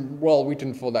been well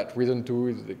written for that reason too.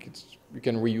 Is like you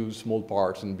can reuse small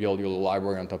parts and build your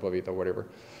library on top of it or whatever.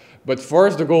 But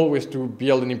first, the goal was to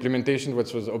build an implementation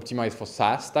which was optimized for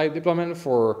SaaS type deployment,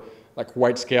 for like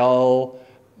wide scale,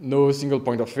 no single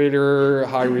point of failure,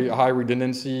 high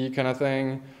redundancy kind of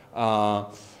thing,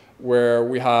 where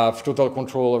we have total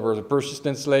control over the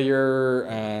persistence layer,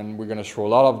 and we're going to throw a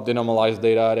lot of denormalized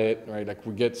data at it, right? Like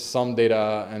we get some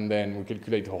data and then we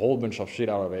calculate a whole bunch of shit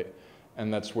out of it.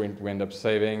 And that's when we end up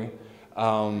saving.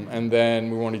 And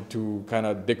then we wanted to kind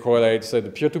of decorrelate, say, the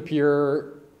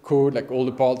peer-to-peer code, like all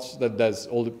the parts that does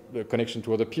all the connection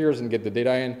to other peers and get the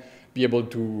data in, be able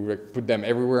to like, put them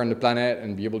everywhere on the planet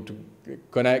and be able to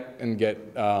connect and get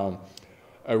a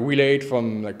relay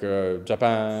from like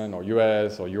Japan or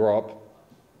US or Europe.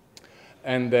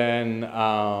 And then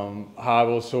have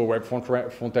also web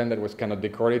front end that was kind of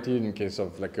decorrelated in case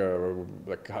of like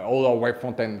all our web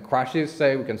front end crashes,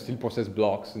 say, we can still process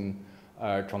blocks and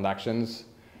transactions.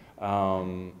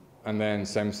 And then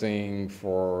same thing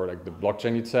for like the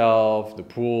blockchain itself, the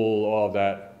pool, all of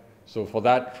that. So for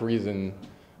that reason,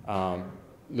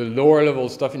 the lower level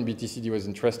stuff in BTCD was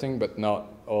interesting, but not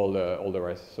all the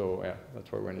rest. So yeah,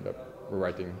 that's why we ended up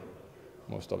rewriting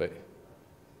most of it.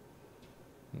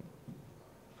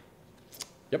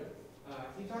 Yep.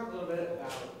 Can you talk a little bit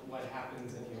about what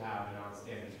happens if you have a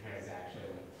non-standard transaction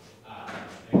and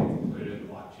it's included in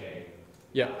the blockchain?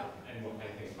 Yeah. And what kind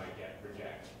of things might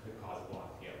could cause a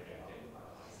block to get rejected?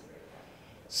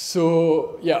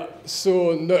 So yeah,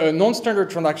 so a non-standard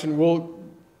transaction will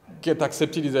get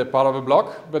accepted as a part of a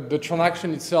block, but the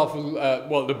transaction itself will,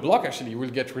 well, the block actually will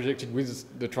get rejected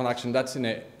with the transaction that's in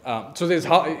it. So there's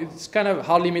it's kind of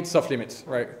hard limits, soft limits,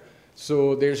 right?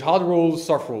 So there's hard rules,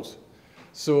 soft rules.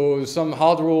 So some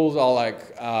hard rules are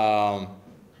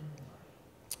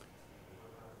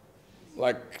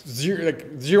like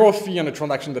zero fee on a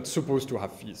transaction that's supposed to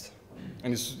have fees.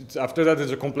 And after that,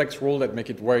 there's a complex rule that make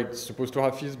it where it's supposed to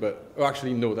have fees, but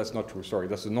actually, no, that's not true. Sorry,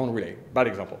 that's a non-relay. Bad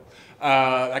example.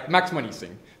 Like max money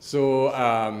thing. So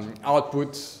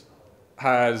output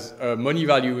has a money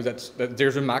value that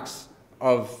there's a max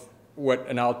of what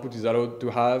an output is allowed to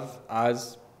have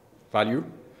as value.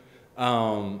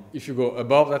 If you go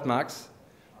above that max,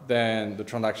 then the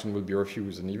transaction will be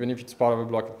refused. And even if it's part of a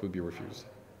block, it will be refused.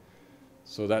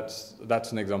 So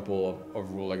that's an example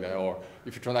of rule like that. Or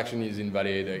if a transaction is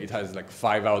invalid, it has like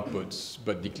 5 outputs,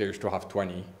 but declares to have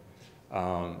 20,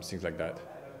 things like that.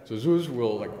 So those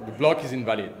will, like, the block is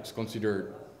invalid. It's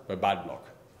considered a bad block.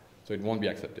 So it won't be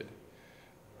accepted.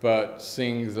 But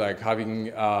things like having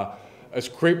a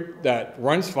script that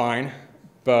runs fine,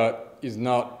 but is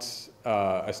not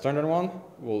a standard one,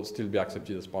 will still be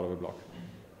accepted as part of a block.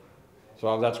 So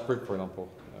I have that script, for example.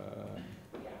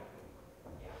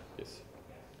 Yes.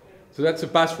 So that's a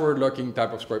password locking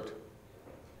type of script,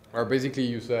 where basically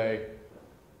you say,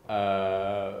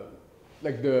 so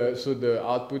the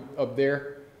output up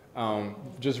there,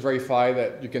 just verify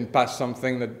that you can pass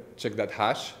something that check that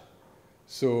hash.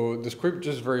 So the script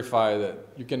just verify that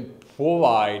you can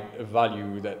provide a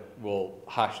value that will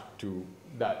hash to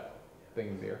that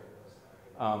thing there.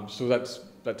 So that's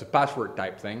a password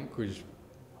type thing, because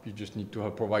you just need to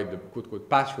provide the quote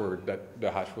password that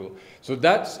the hash will. So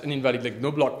that's an invalid, like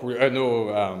no block,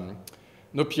 no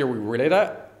peer will relay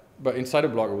that, but inside a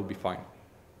block it will be fine.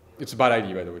 It's a bad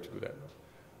idea, by the way, to do that.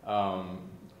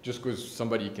 Just because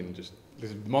somebody can just,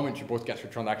 the moment you post cash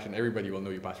your transaction, everybody will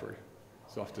know your password.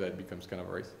 So after that it becomes kind of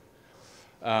a race.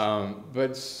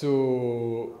 But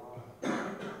so,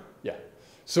 yeah.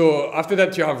 So after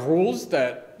that you have rules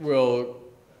that will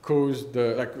cause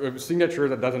like a signature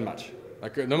that doesn't match.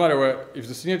 Like no matter what, if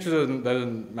the signature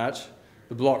doesn't match,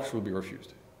 the blocks will be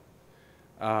refused.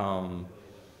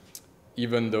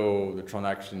 Even though the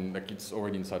transaction, like it's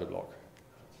already inside a block.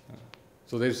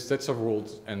 So there's sets of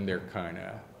rules, and they're kind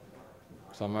of,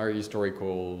 some are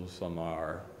historical, some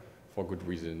are for good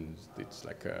reasons. It's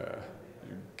like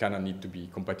you kind of need to be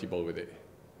compatible with it.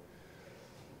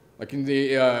 Like in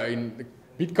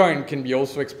Bitcoin can be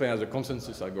also explained as a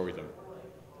consensus algorithm,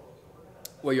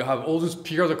 where you have all these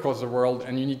peers across the world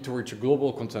and you need to reach a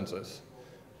global consensus.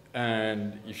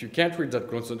 And if you can't reach that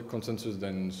consensus,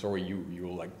 then sorry, you're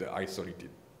like the isolated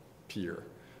peer.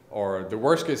 Or the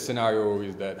worst case scenario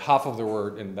is that half of the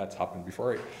world, and that's happened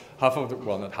before, half of the,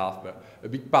 well not half, but a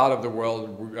big part of the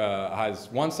world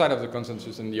has one side of the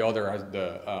consensus and the other has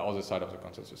the other side of the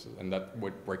consensus. And that's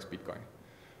what breaks Bitcoin,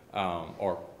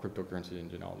 or cryptocurrency in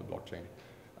general, the blockchain.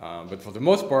 But for the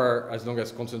most part, as long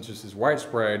as consensus is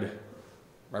widespread,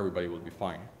 everybody will be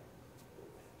fine.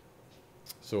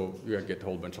 So you get a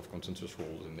whole bunch of consensus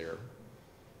rules in there.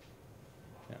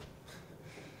 Yeah.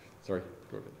 Sorry,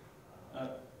 go ahead.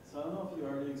 So I don't know if you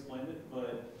already explained it,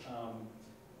 but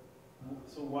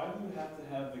so why do you have to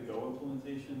have the Go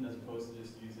implementation as opposed to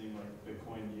just using like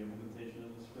Bitcoin the implementation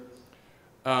of the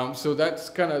scripts? So that's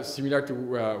kind of similar to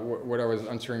what I was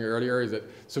answering earlier. Is that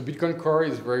so Bitcoin Core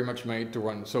is very much made to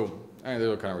run. So there's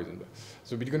all kind of reasons.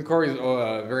 So Bitcoin Core is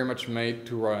very much made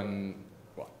to run.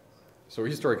 Well, so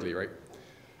historically, right?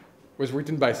 Was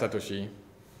written by Satoshi,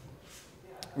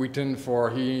 written for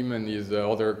him and his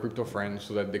other crypto friends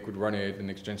so that they could run it and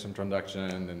exchange some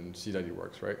transaction and see that it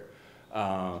works, right?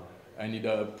 I ended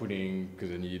up putting,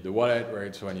 because I needed the wallet,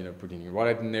 right? So I ended up putting a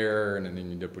wallet in there, and then I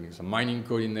ended up putting some mining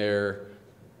code in there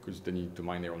because they need to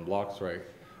mine their own blocks, right?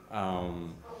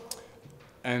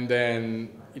 And then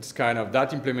it's kind of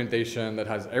that implementation that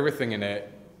has everything in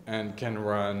it and can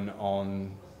run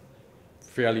on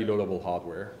fairly low-level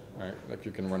hardware, right? Like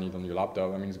you can run it on your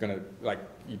laptop. I mean, it's gonna, like,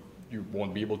 you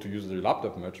won't be able to use your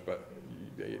laptop much, but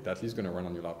it's at least gonna run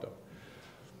on your laptop.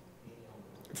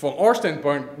 From our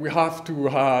standpoint, we have to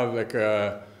have like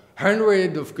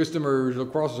 100 of customers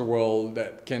across the world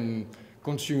that can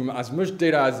consume as much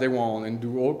data as they want and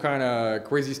do all kind of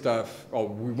crazy stuff, or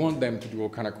we want them to do all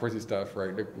kind of crazy stuff,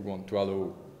 right? Like we want to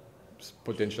allow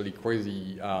potentially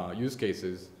crazy use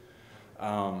cases.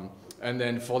 And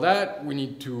then for that, we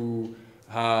need to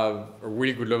have a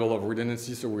really good level of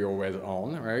redundancy, so we're always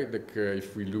on, right? Like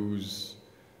if we lose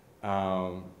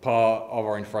part of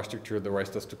our infrastructure, the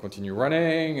rest has to continue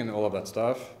running and all of that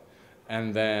stuff.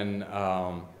 And then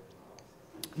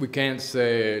we can't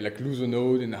say like lose a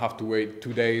node and have to wait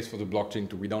 2 days for the blockchain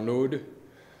to re-download.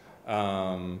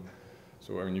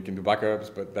 So I mean, you can do backups,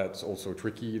 but that's also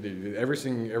tricky.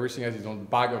 Everything has its own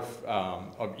bag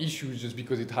of issues just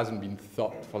because it hasn't been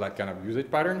thought for that kind of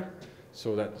usage pattern.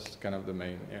 So that's kind of the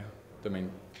main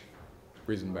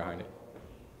reason behind it.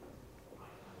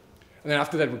 And then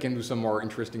after that, we can do some more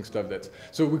interesting stuff.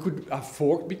 So we could have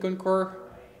forked Bitcoin Core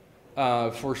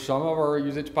for some of our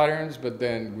usage patterns, but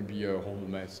then it would be a whole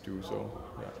mess too. So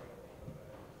yeah,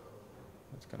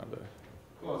 that's kind of the.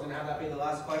 Cool, I was gonna have that be the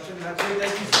last question. That's it.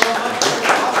 Thank you so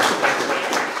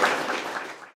much.